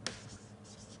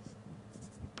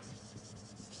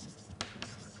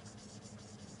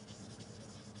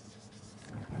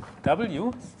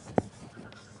W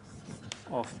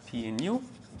of P in U,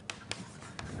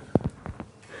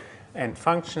 and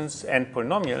functions and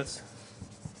polynomials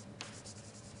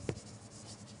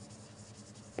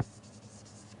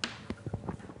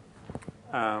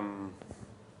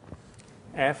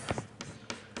F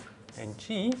and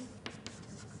G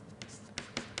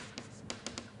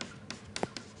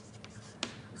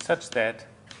such that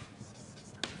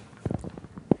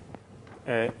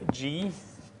G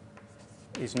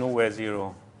is nowhere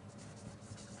 0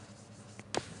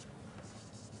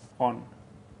 on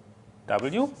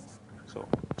W. So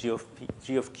G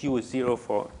of Q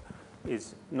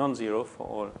is non-zero for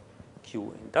all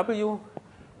Q in W,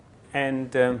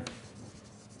 and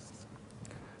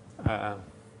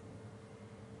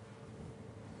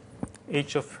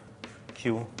H of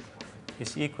Q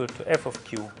is equal to F of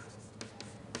Q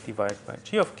divided by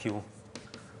G of Q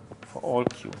for all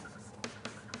Q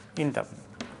in W.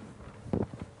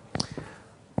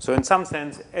 So in some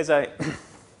sense,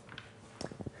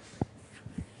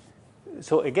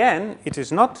 so again, it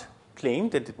is not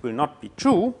claimed that it will not be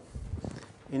true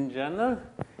in general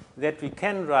that we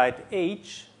can write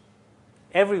H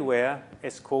everywhere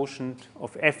as quotient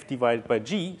of F divided by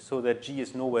G, so that G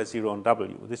is nowhere 0 on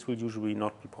W. This will usually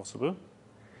not be possible.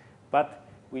 But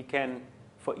we can,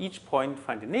 for each point,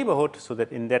 find a neighborhood, so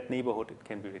that in that neighborhood it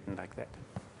can be written like that.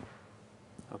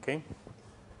 Okay?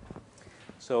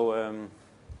 So,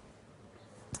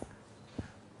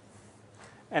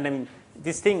 and I mean,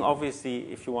 this thing,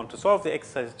 obviously, if you want to solve the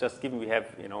exercise, just given we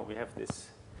have this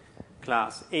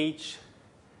class H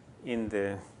in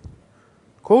the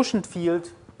quotient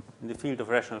field, in the field of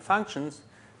rational functions,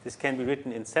 this can be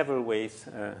written in several ways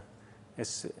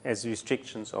as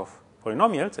restrictions of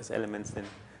polynomials, as elements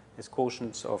as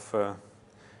quotients of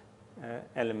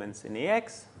elements in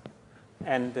AX.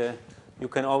 And you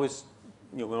can always,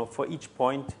 for each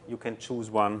point, you can choose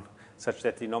one such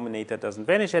that the denominator doesn't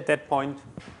vanish at that point.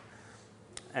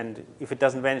 And if it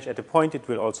doesn't vanish at a point, it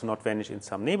will also not vanish in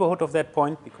some neighborhood of that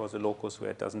point, because the locus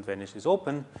where it doesn't vanish is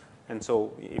open. And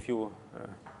so if you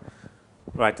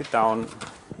write it down,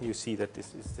 you see that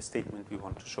this is the statement we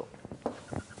want to show.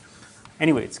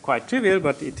 Anyway, it's quite trivial,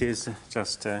 but it is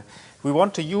just, we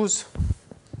want to use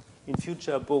in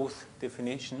future both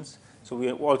definitions. So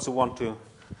we also want to,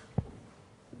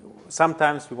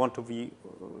 sometimes we want to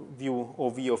view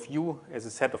OV of U as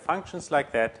a set of functions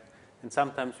like that, and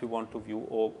sometimes we want to view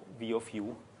OV of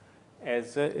U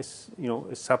as a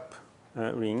sub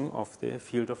ring of the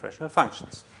field of rational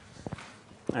functions.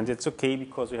 And it's okay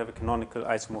because we have a canonical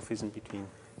isomorphism between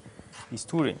these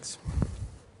two rings.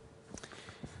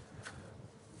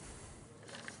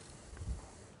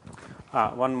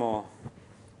 One more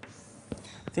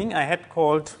thing we had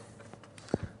called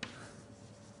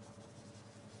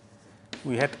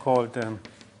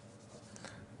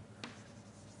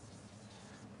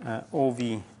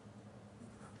OV,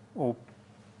 OP,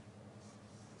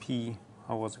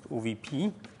 how was it,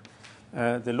 OVP,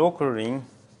 the local ring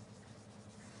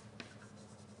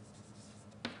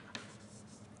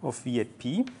of V at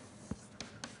P.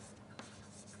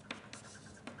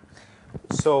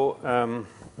 So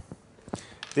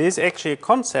there is actually a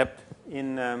concept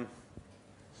in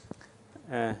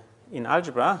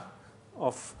algebra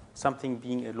of something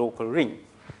being a local ring.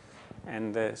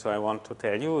 And so I want to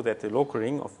tell you that the local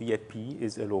ring of V at P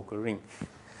is a local ring.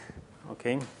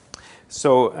 Okay,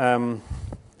 so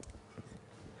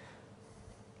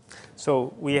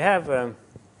so we have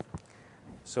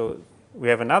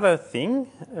another thing.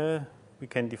 We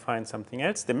can define something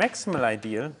else. The maximal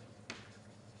ideal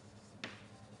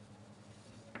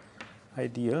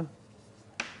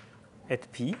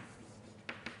at P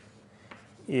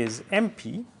is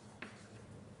MP,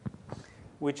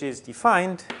 which is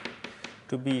defined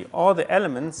to be all the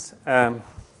elements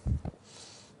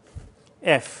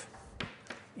F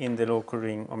in the local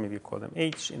ring, or maybe call them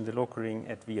H in the local ring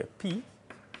at V at P,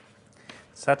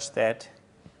 such that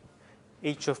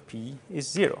H of P is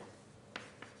 0.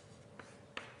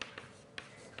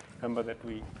 Remember that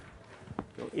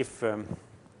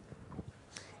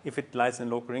if it lies in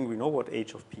a local ring, we know what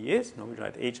H of P is. Now we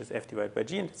write H as F divided by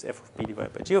G, and it's F of P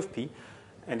divided by G of P.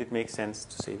 And it makes sense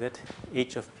to say that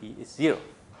H of P is 0.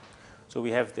 So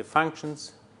we have the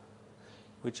functions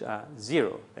which are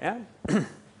 0 there.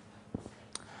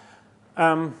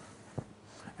 And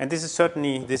this is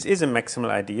certainly, this is a maximal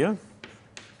ideal.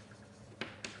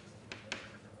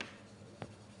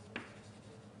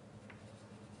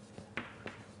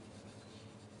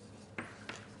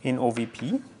 In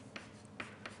OVP.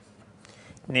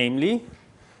 Namely,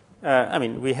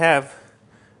 we have,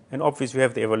 and obviously we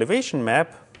have the evaluation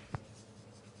map,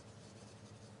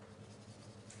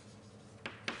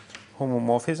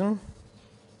 homomorphism,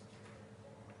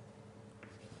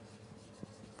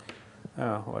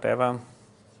 whatever,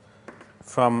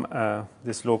 from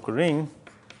this local ring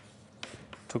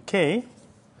to K,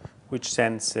 which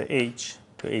sends H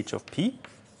to H of P.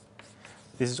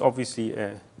 This is obviously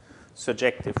a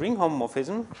surjective ring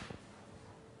homomorphism.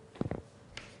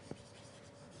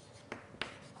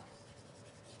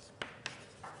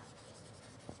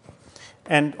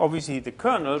 And obviously the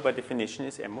kernel, by definition,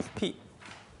 is M of P.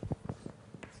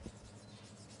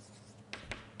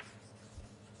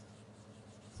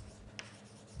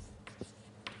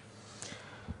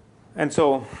 And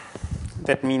so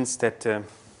that means that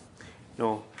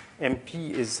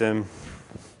MP is a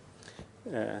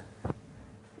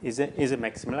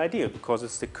maximal ideal because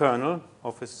it's the kernel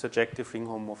of a surjective ring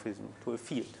homomorphism to a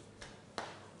field.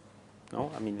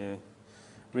 No, a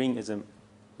ring is a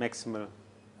maximal.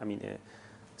 A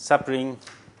subring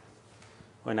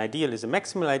or an ideal is a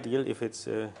maximal ideal if it's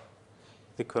the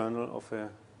kernel of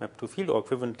a map to field, or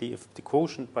equivalently if the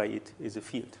quotient by it is a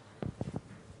field.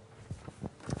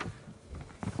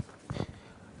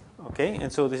 Okay,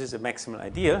 and so this is a maximal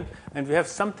ideal, and we have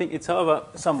something. It's however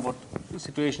somewhat, the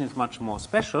situation is much more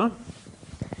special.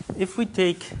 If we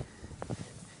take,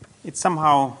 it's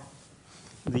somehow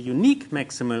the unique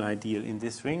maximal ideal in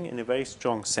this ring in a very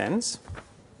strong sense.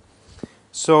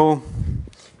 So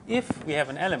if we have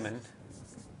an element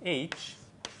H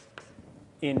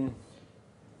in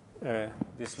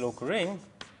this local ring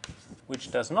which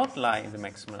does not lie in the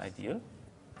maximal ideal,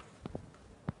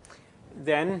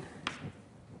 then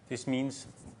this means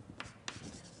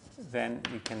then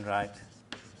we can write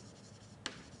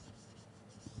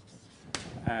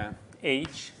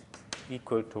H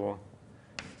equal to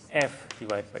F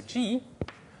divided by G,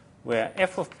 where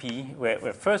F of P,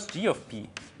 where first G of P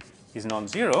is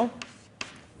non-zero,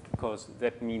 because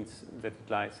that means that it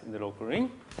lies in the local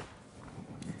ring.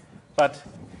 But,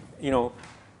 the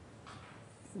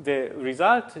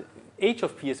result, H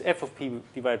of P is F of P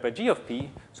divided by G of P,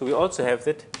 so we also have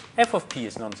that F of P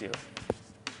is non-zero.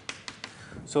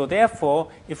 So therefore,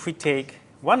 if we take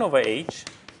 1 over H,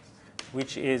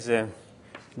 which is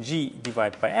G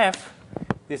divided by F,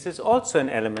 this is also an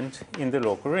element in the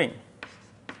local ring.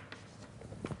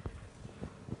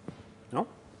 No?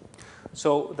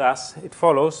 So thus, it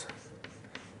follows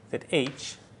that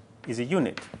H is a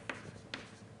unit.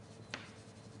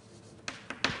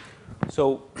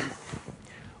 So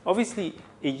obviously,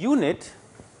 a unit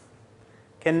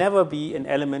can never be an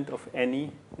element of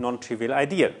any non-trivial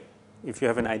ideal. If you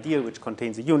have an ideal which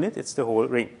contains a unit, it's the whole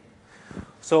ring.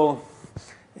 So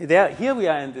here we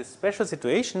are in this special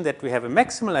situation that we have a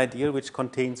maximal ideal which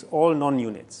contains all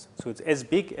non-units. So it's as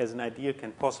big as an ideal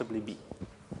can possibly be.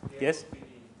 Yes?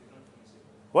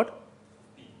 What?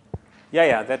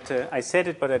 Yeah, that I said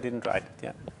it, but I didn't write it.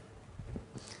 Yeah.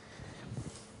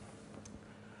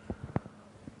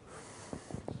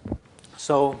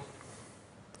 So,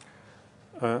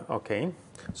 okay.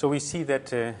 So we see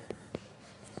that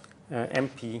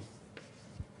MP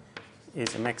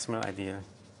is a maximal ideal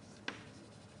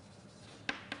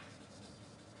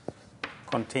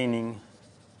containing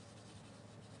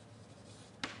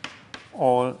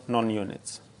all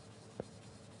non-units.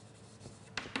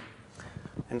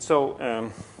 And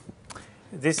so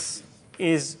this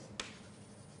is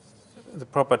the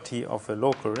property of a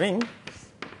local ring.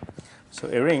 So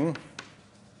a ring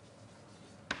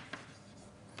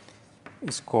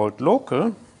is called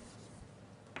local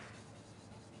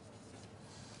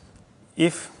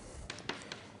if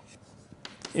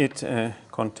it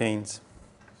contains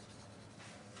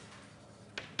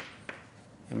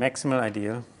a maximal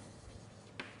ideal.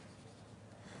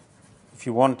 If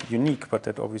you want unique, but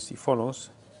that obviously follows,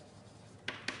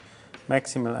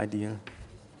 maximal ideal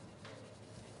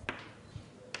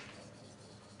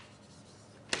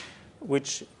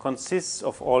which consists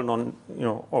of all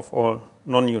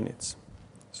non-units.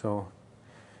 So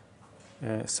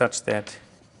such that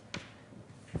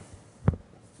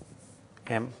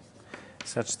M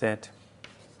such that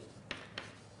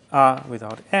R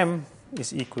without M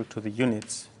is equal to the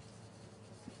units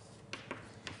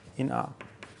in R.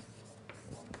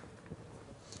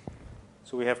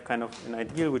 So we have kind of an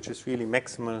ideal which is really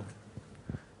maximal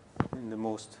in the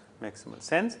most maximal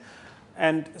sense.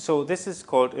 And so this is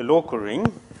called a local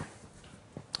ring.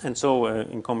 And so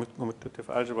in commutative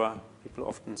algebra, people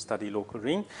often study local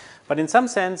ring. But in some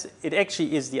sense, it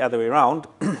actually is the other way around.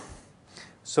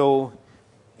 So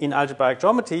in algebraic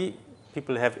geometry,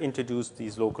 people have introduced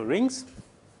these local rings.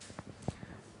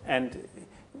 And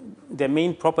their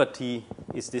main property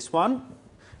is this one.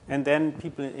 And then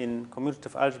people in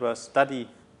commutative algebra study,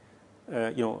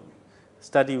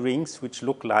 study rings which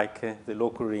look like the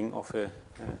local ring of a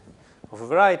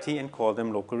variety and call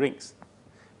them local rings.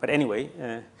 But anyway,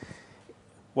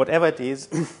 whatever it is,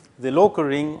 the local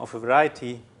ring of a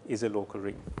variety is a local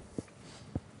ring.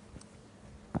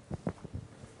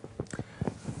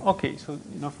 Okay, so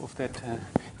enough of that.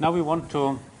 Now we want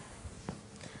to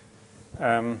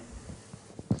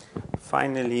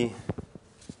finally,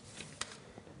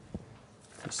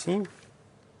 see.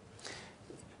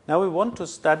 Now we want to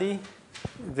study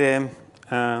the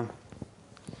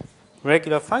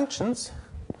regular functions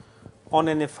on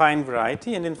an affine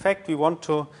variety, and in fact we want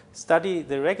to study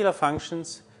the regular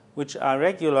functions which are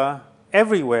regular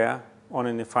everywhere on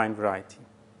an affine variety.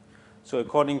 So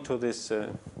according to this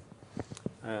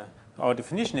our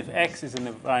definition, if X is an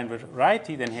affine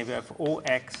variety, then here we have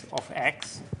OX of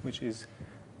X, which is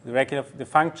the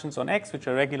functions on X which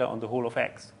are regular on the whole of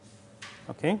X.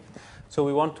 Okay, so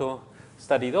we want to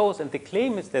study those, and the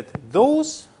claim is that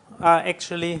those are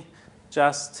actually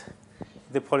just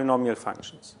the polynomial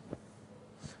functions.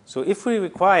 So if we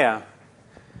require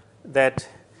that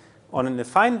on an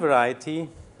affine variety,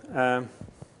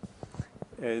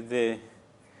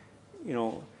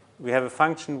 we have a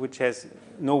function which has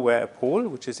nowhere a pole,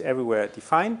 which is everywhere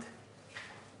defined,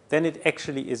 then it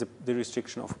actually is the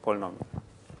restriction of a polynomial.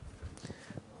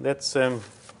 That's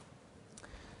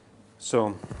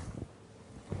so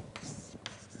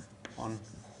on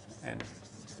an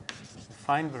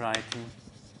affine variety.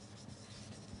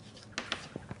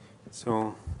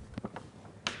 So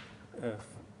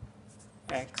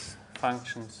X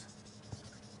functions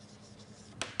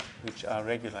which are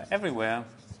regular everywhere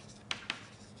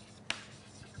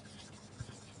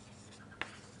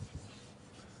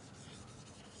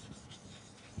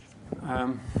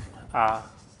are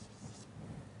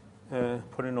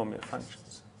polynomial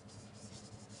functions.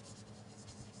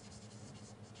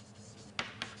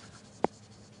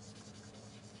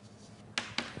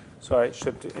 So I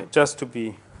should, just to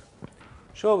be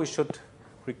sure, we should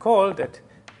recall that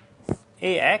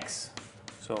AX,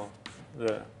 so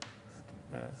the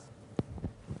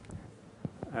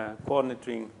coordinate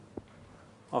ring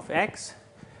of X,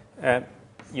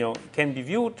 can be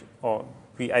viewed or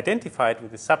be identified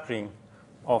with the subring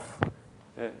of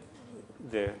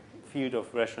the field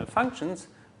of rational functions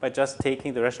by just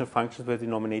taking the rational functions where the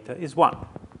denominator is 1.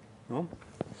 No?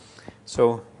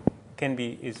 So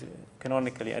is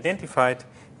canonically identified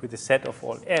with the set of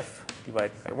all f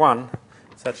divided by 1,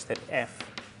 such that f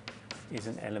is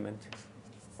an element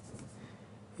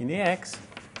in AX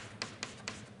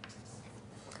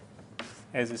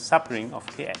as a subring of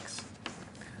Kx.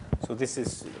 So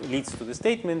this leads to the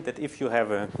statement that if you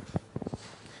have an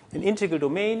integral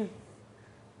domain,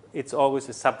 it's always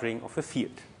a subring of a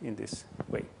field in this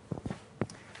way.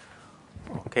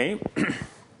 Okay.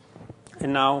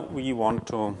 And now we want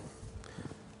to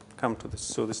come to this.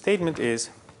 So the statement is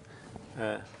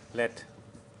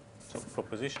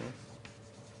proposition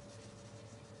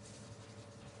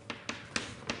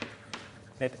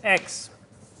let X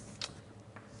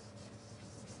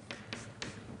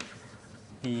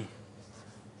be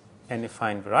an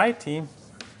affine variety,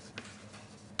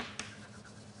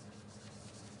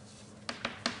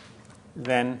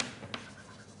 then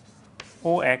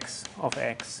OX of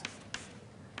X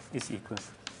is equal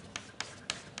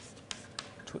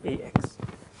to AX.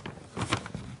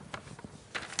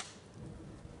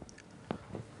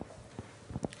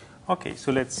 Okay,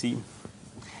 so let's see.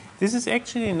 This is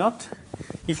actually not,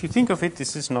 if you think of it,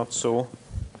 this is not so,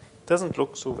 doesn't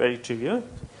look so very trivial,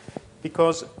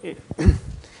 because it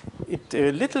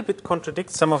a little bit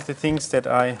contradicts some of the things that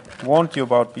I warned you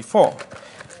about before.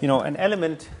 You know, an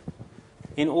element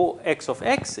in OX of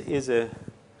X is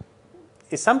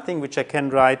something which I can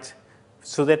write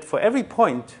so that for every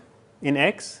point in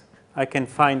X, I can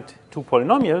find two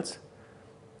polynomials,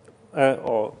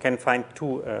 or can find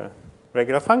two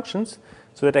regular functions,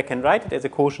 so that I can write it as a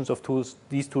quotient of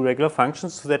these two regular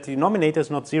functions, so that the denominator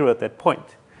is not 0 at that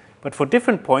point. But for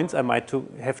different points, I might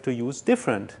have to use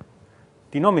different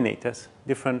denominators,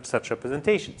 different such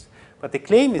representations. But the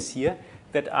claim is here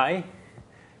that I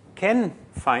can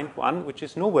find one which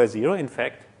is nowhere 0. In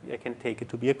fact, I can take it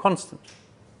to be a constant.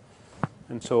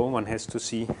 And so one has to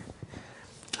see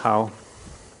how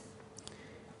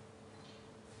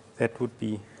that would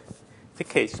be the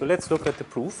case. So let's look at the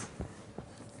proof.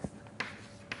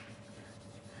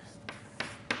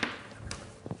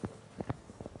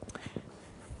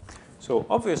 So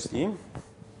obviously,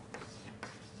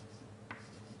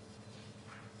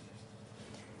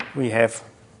 we have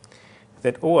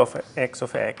that O of X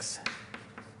of X,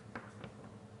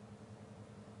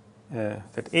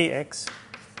 that AX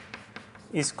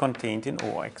is contained in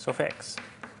OX of X.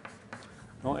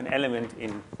 No, an element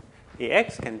in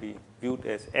AX can be viewed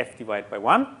as F divided by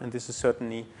 1, and this is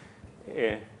certainly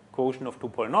a quotient of two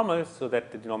polynomials, so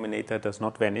that the denominator does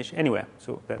not vanish anywhere.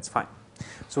 So that's fine.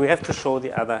 So we have to show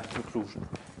the other conclusion.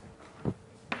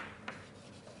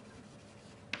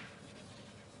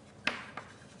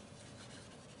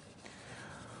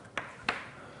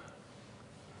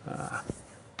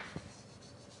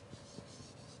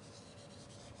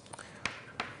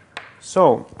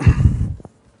 So,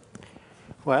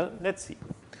 well, let's see.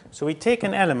 So we take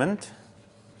an element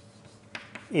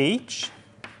H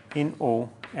in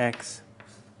OX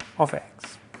of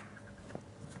X.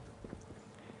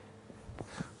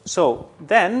 So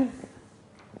then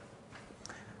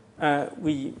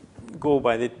we go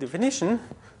by the definition.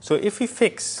 So if we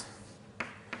fix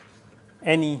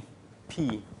any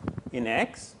P in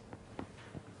X,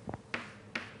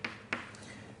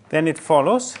 then it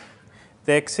follows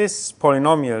there exists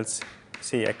polynomials,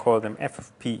 say I call them f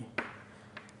of p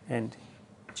and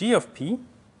g of p.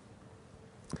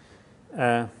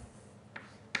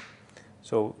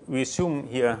 So we assume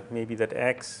here maybe that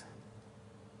X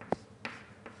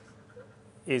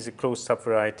is a closed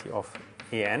subvariety of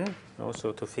an,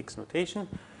 also to fix notation,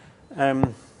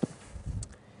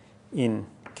 in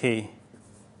K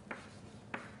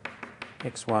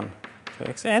x1 to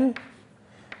xn,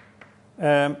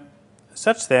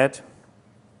 such that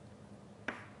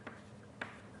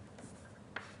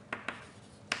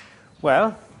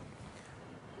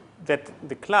that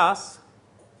the class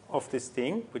of this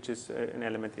thing, which is an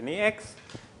element in AX,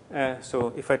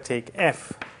 so if I take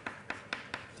f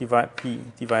divide p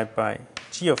divided by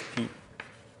g of p,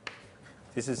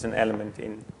 this is an element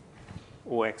in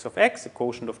OX of X, a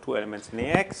quotient of two elements in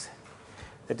AX,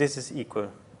 that this is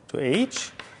equal to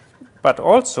H, but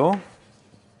also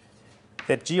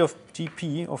that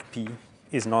Gp of p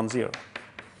is non-zero.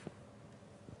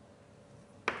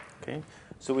 Okay,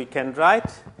 so we can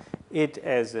write it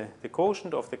as the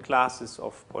quotient of the classes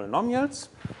of polynomials,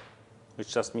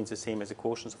 which just means the same as the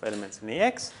quotients of elements in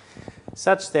AX,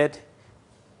 such that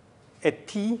at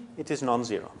p it is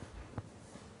non-zero.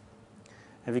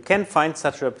 And we can find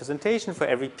such a representation for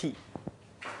every p.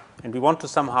 And we want to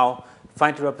somehow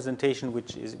find a representation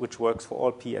which works for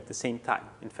all p at the same time.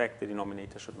 In fact, the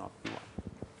denominator should not be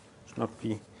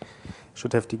 1.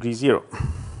 Should have degree 0.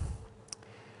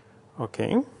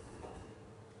 Okay.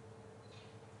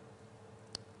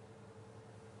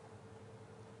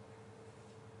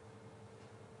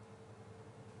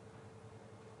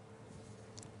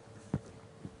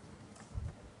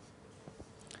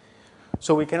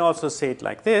 So we can also say it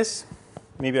like this.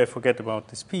 Maybe I forget about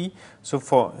this p. So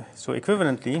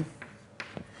equivalently,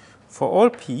 for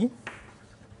all p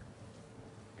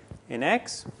in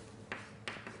X,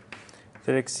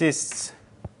 there exists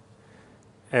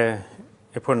a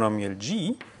polynomial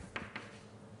g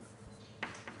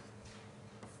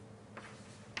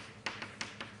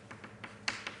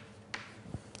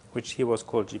which here was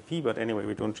called GP, but anyway,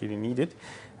 we don't really need it,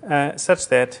 such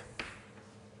that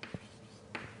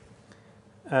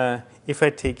if I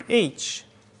take H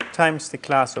times the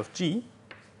class of G,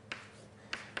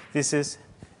 this is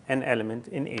an element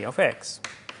in A of X.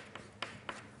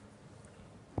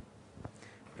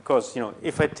 Because,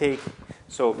 if I take,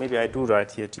 so maybe I do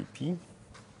write here GP.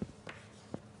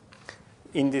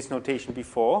 In this notation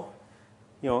before,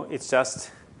 it's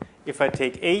just, if I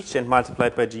take H and multiply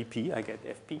it by GP, I get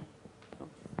FP.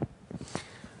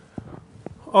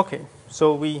 Okay,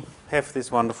 so we have this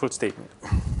wonderful statement.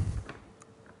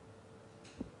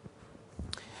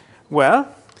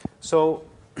 Well, so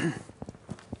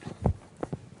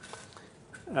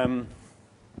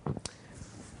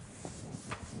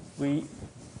we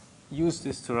use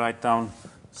this to write down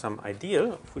some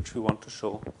ideal, of which we want to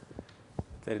show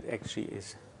that it actually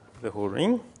is the whole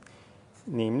ring.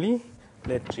 Namely,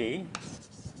 let J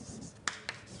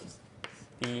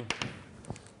be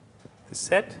the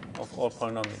set of all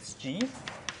polynomials G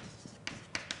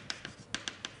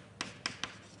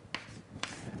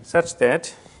such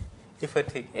that if I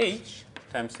take H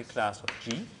times the class of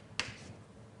G,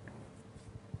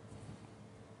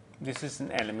 this is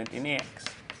an element in AX.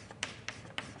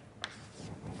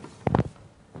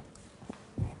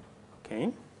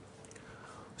 Okay.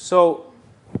 So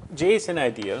J is an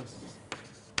ideal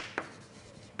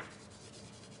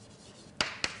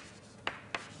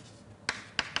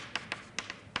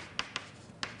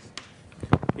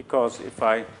because if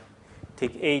I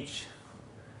take H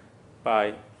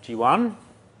by G1,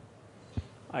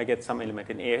 I get some element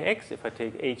in A of X. If I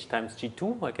take H times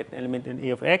G2, I get an element in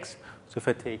A of X. So if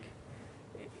I take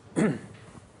This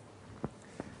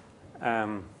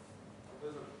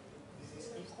is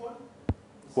equal?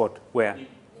 what? Where?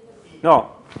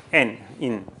 No, N,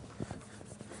 in.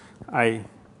 I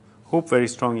hope very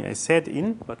strongly I said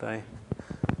in, but I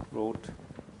wrote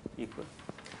equal.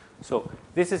 So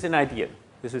this is an ideal.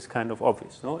 This is kind of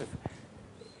obvious, no? If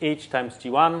H times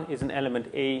G1 is an element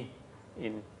A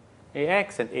in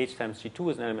AX and H times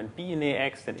G2 is an element B in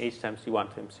AX, then H times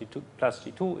G1 times G2 plus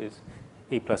G2 is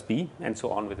A plus B, and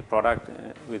so on with the product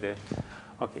with the.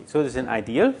 Okay, so this is an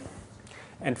ideal,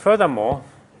 and furthermore,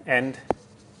 and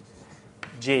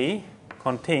J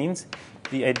contains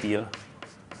the ideal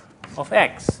of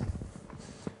X,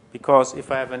 because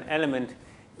if I have an element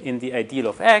in the ideal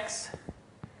of X,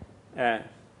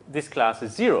 this class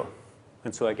is 0,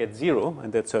 and so I get 0,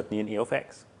 and that's certainly an A of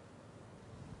X.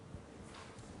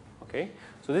 Okay,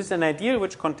 so this is an ideal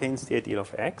which contains the ideal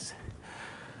of X.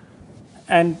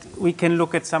 And we can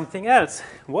look at something else.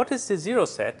 What is the 0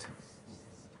 set?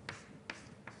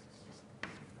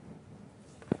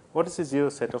 What is the 0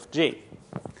 set of J?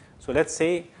 So let's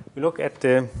say we look at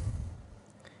the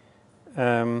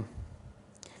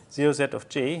 0 set of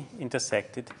J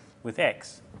intersected with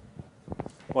X.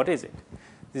 What is it?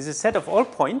 This is a set of all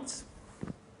points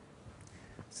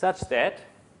such that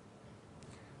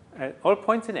all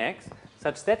points in X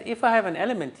such that if I have an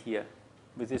element here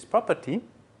with this property,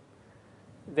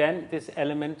 then this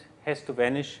element has to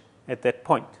vanish at that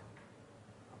point.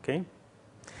 Okay?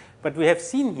 But we have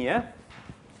seen here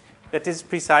that this is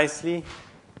precisely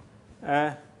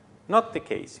not the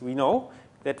case. We know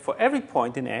that for every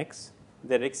point in X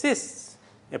there exists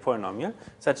a polynomial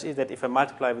such that if I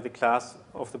multiply with the class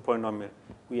of the polynomial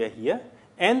we are here,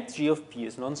 and G of P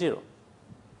is non-zero.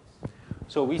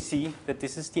 So we see that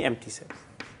this is the empty set.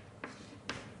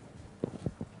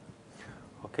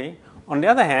 Okay. On the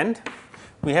other hand,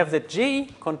 we have that J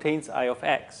contains I of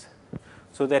X.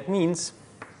 So that means,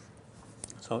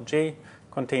 so J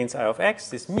contains I of X.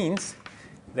 This means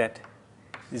that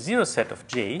the 0 set of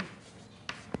J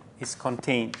is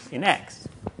contained in X.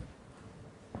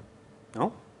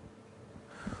 No?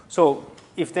 So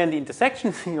if then the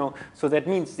intersection, so that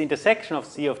means the intersection of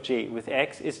C of J with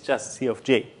X is just C of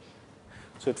J.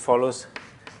 So it follows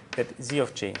that Z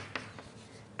of J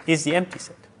is the empty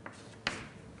set.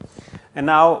 And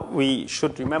now we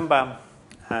should remember,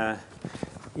 the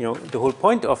whole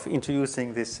point of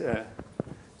introducing this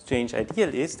strange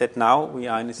ideal is that now we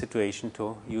are in a situation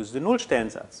to use the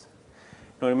Nullstellensatz.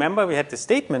 Now remember, we had the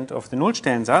statement of the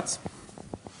Nullstellensatz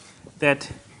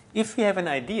that if we have an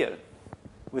ideal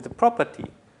with the property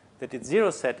that its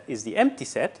 0 set is the empty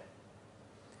set,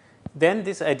 then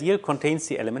this ideal contains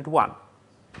the element 1.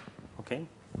 Okay?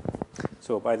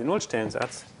 So by the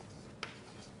Nullstellensatz,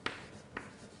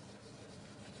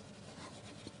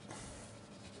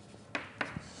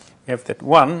 we have that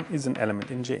 1 is an element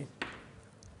in J.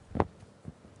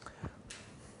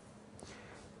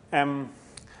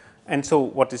 And so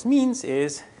what this means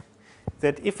is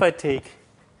that if I take,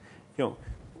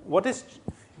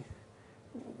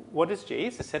 what is J?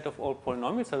 It's a set of all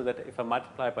polynomials, so that if I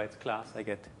multiply by its class, I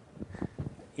get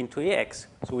into AX.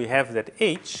 So we have that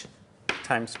H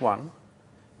times 1,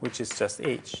 which is just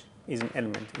H, is an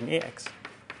element in AX.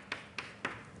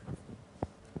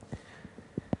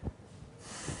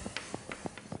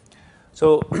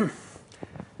 So,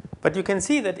 but you can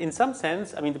see that in some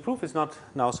sense, I mean, the proof is not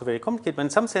now so very complicated, but in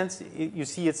some sense, you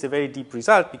see it's a very deep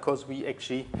result because we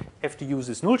actually have to use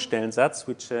this Nullstellensatz,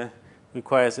 which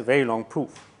requires a very long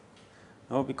proof.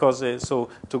 No, because so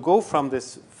to go from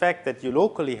this fact that you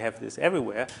locally have this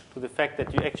everywhere to the fact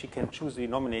that you actually can choose the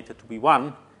denominator to be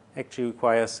 1 actually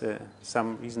requires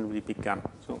some reasonably big gun.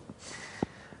 So,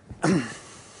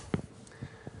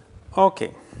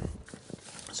 okay.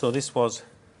 So this was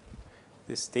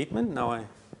this statement. Now I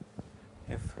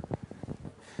have.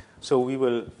 So we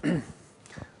will.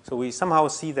 So we somehow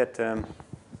see that.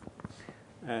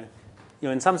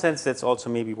 In some sense, that's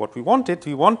also maybe what we wanted.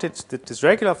 We wanted that these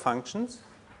regular functions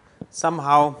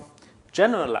somehow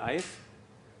generalize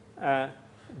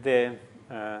the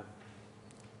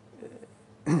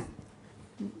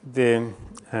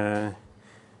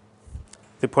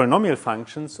polynomial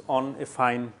functions on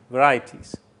affine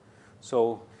varieties.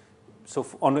 So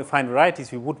on affine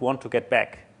varieties, we would want to get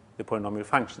back the polynomial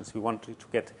functions. We wanted to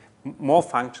get more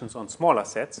functions on smaller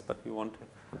sets, but we want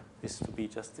this to be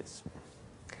just this.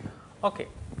 Okay.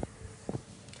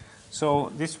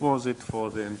 So this was it for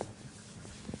the.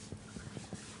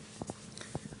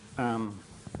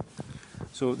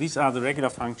 So these are the regular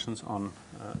functions on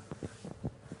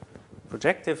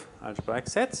projective algebraic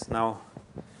sets. Now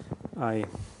on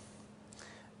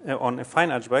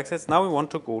affine algebraic sets. Now we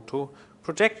want to go to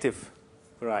projective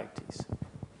varieties.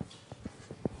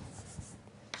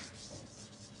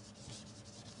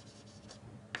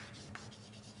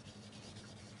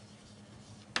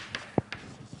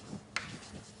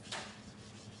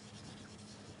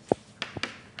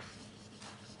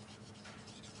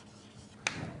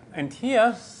 And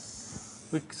here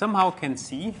we somehow can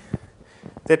see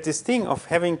that this thing of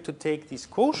having to take these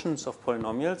quotients of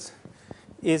polynomials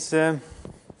is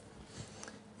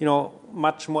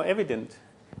much more evident,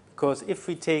 because if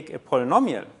we take a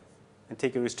polynomial and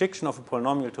take a restriction of a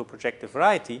polynomial to a projective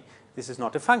variety, this is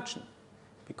not a function,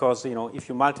 because if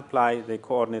you multiply the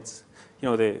coordinates,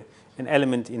 an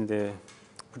element in the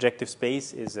projective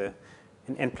space is an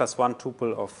n+1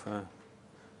 tuple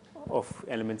of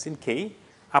elements in K,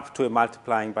 up to a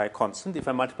multiplying by a constant. If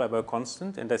I multiply by a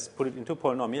constant and I put it into a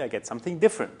polynomial, I get something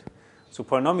different. So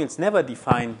polynomials never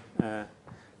define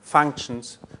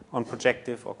functions on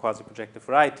projective or quasi-projective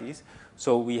varieties.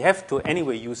 So we have to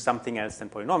anyway use something else than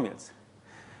polynomials.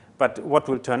 But what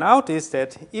will turn out is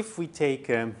that if we take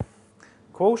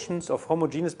quotients of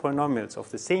homogeneous polynomials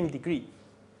of the same degree,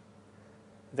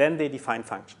 then they define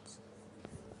functions.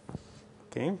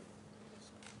 Okay.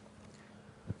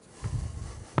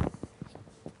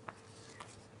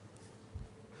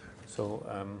 So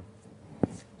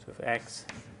if X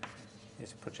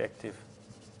is a projective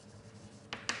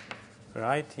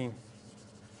variety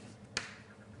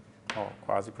or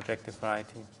quasi-projective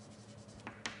variety,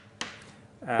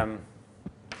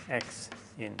 X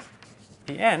in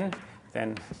Pn,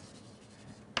 then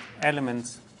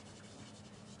elements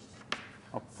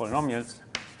of polynomials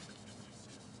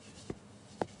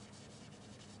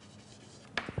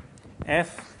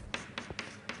F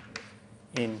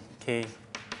in K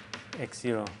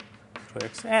x0 to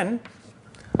xn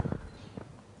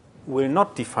will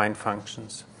not define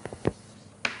functions.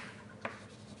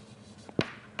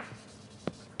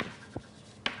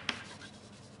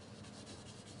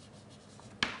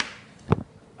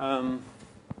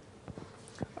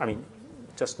 I mean,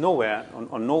 just nowhere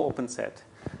on no open set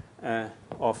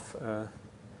of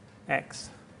x.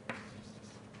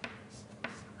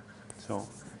 So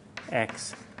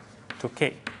x to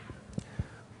k.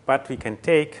 But we can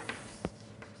take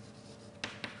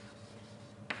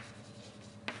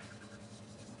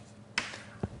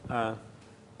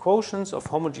quotients of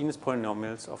homogeneous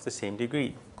polynomials of the same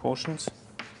degree. Quotients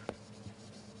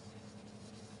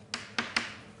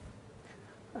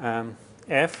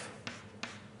f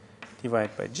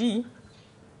divided by g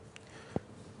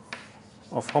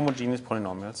of homogeneous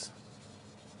polynomials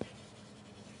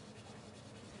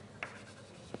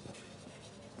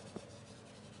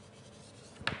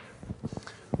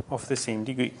of the same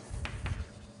degree.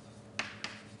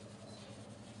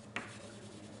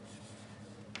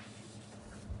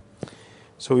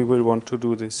 So we will want to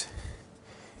do this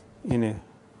in a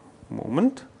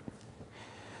moment.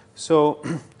 So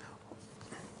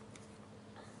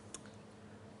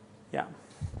yeah.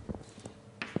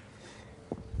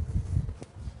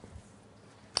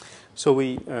 So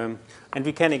and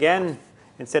we can again,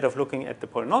 instead of looking at the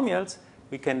polynomials,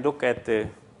 we can look at the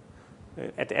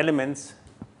elements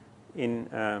in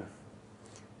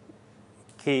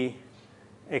k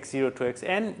x0 to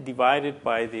xn divided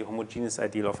by the homogeneous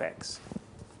ideal of x.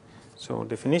 So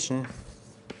definition.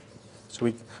 So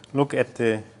we look at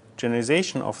the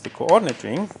generalization of the coordinate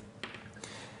ring.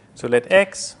 So let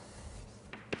X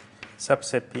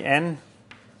subset Pn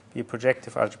be a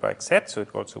projective algebraic set. So it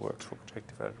also works for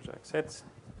projective algebraic sets.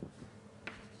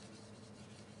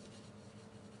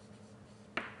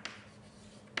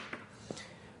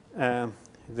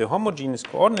 The homogeneous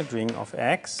coordinate ring of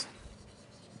X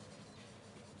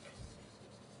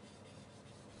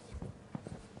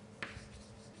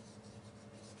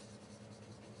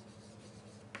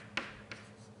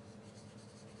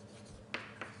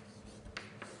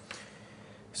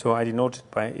so I denote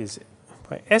it by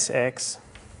Sx.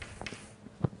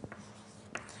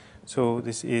 So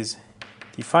this is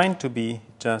defined to be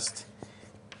just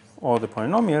all the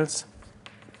polynomials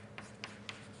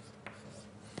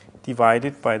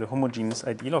divided by the homogeneous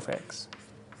ideal of X.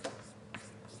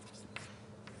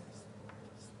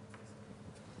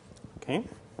 Okay.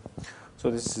 So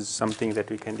this is something that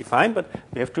we can define, but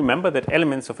we have to remember that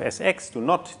elements of Sx do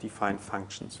not define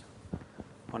functions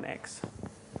on X.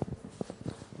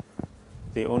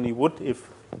 They only would if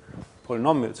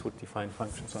polynomials would define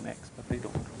functions on X, but they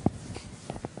don't.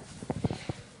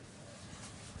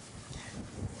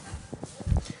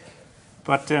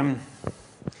 But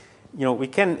we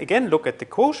can again look at the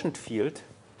quotient field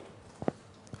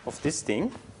of this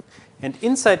thing, and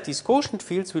inside these quotient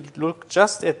fields we look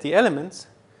just at the elements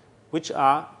which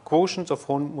are quotients of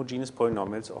homogeneous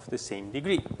polynomials of the same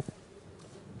degree.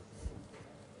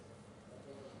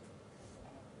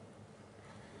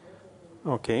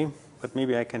 Okay, but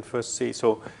maybe I can first say,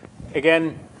 so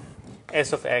again,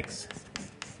 S of x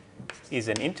is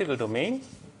an integral domain.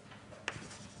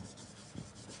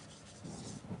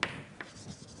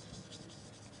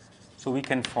 So we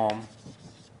can form,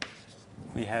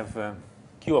 we have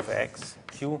Q of x,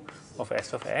 Q of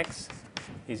S of x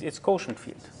is its quotient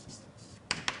field.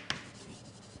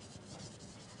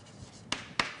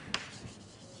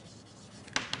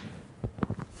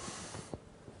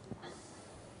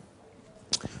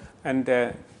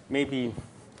 And maybe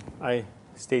I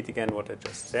state again what I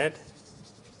just said.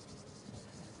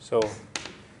 So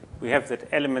we have that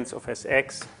elements of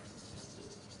Sx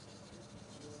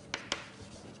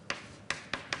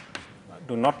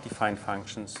do not define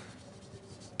functions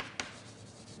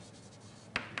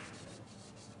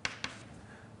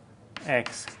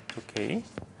x to k,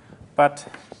 but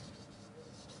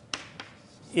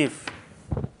if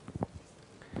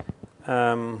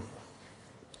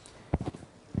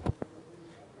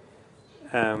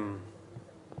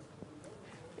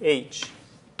h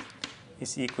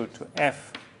is equal to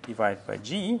f divided by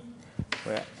g,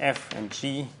 where f and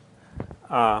g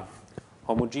are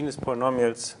homogeneous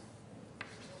polynomials.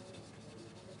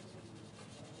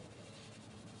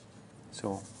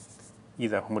 So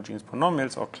either homogeneous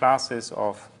polynomials or classes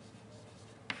of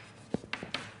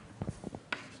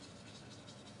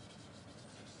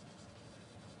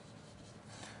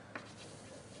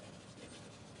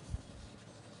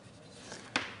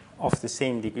the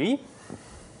same degree.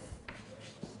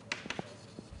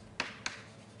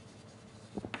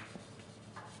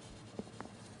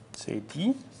 Say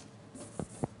D.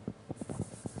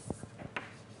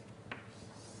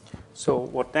 So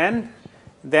what then?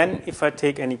 Then if I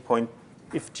take any point,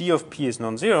 if g of p is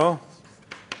non-zero,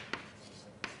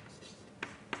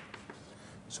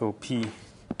 so p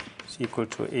is equal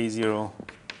to a0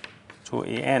 to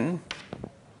an,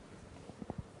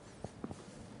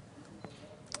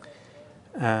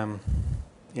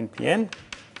 in Pn.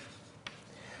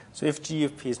 So if g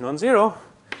of p is non-zero,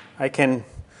 I can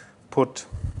put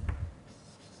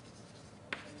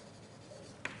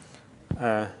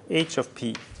h of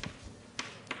p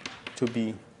to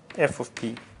be f of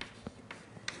p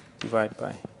divided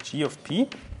by g of p.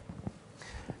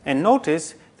 And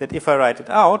notice that if I write it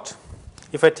out,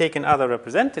 if I take another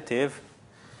representative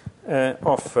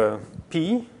of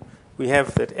p, we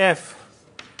have that f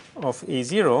of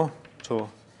a0 to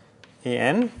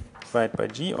an divided by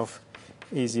g of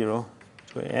a0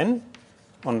 to an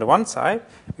on the one side.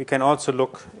 We can also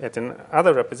look at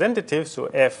another representative, so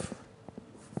f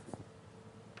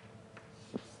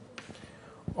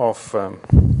of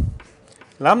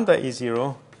lambda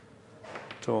a0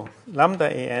 to lambda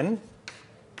an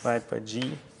divided by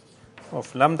g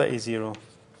of lambda a0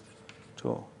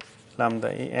 to lambda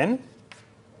an.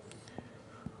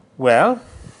 Well,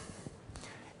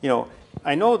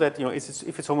 I know that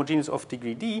if it's homogeneous of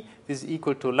degree d, this is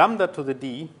equal to lambda to the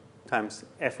d times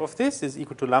f of this is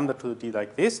equal to lambda to the d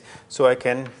like this. So I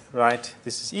can write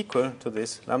this is equal to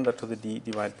this lambda to the d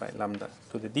divided by lambda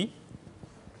to the d.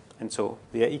 And so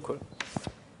they are equal.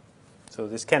 So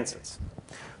this cancels.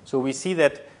 So we see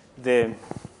that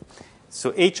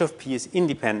so h of p is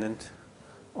independent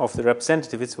of the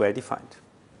representative. It's well defined.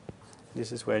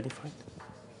 This is well defined.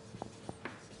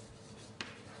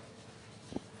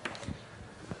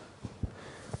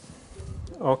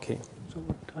 Okay. So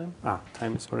what time?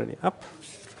 Time is already up.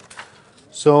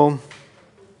 So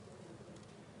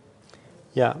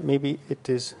yeah, maybe it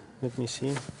is. Let me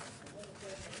see.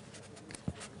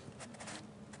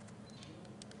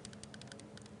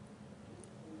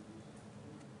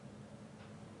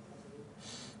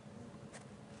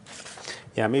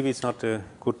 Yeah, maybe it's not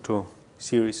good to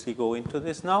seriously go into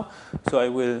this now. So I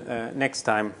will next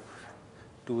time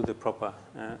do the proper,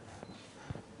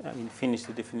 finish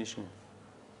the definition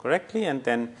correctly, and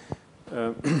then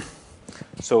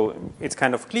so it's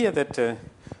kind of clear that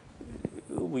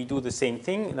we do the same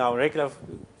thing. Now regular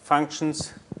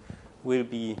functions will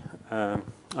be on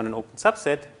an open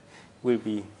subset will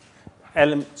be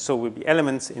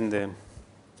elements in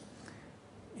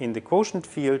the quotient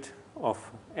field of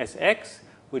Sx,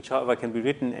 which however can be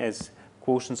written as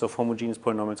quotients of homogeneous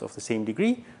polynomials of the same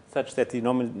degree, such that the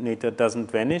denominator doesn't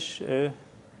vanish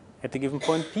at a given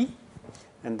point p,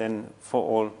 and then for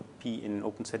all p in an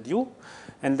open set U.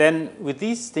 And then with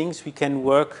these things we can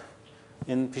work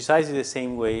in precisely the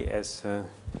same way as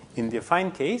in the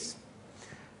affine case.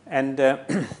 And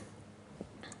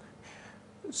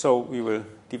so we will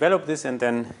develop this, and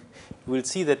then we'll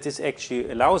see that this actually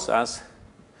allows us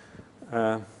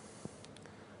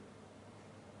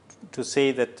to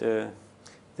say that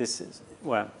this is,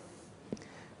 well,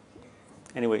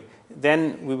 anyway,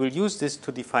 then we will use this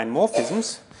to define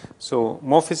morphisms. So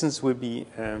morphisms will be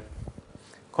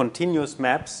continuous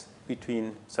maps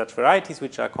between such varieties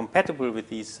which are compatible with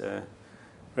these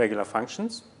regular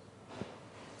functions.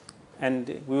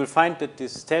 And we will find that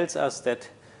this tells us that,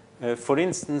 for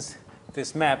instance,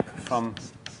 this map from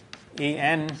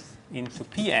an into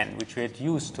Pn, which we had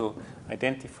used to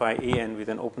identify an with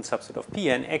an open subset of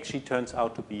Pn, actually turns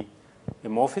out to be a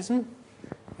morphism,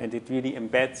 and it really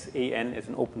embeds an as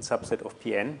an open subset of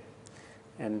Pn.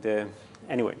 And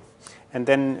anyway, and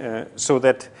then so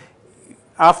that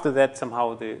after that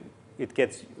somehow it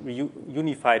gets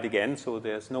unified again. So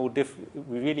there's no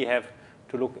we really have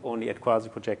to look only at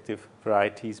quasi-projective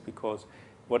varieties, because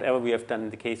whatever we have done in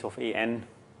the case of an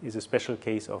is a special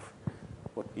case of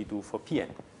what we do for Pn.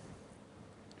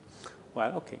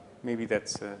 Well, okay, maybe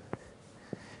that's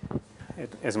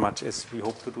as much as we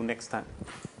hope to do next time.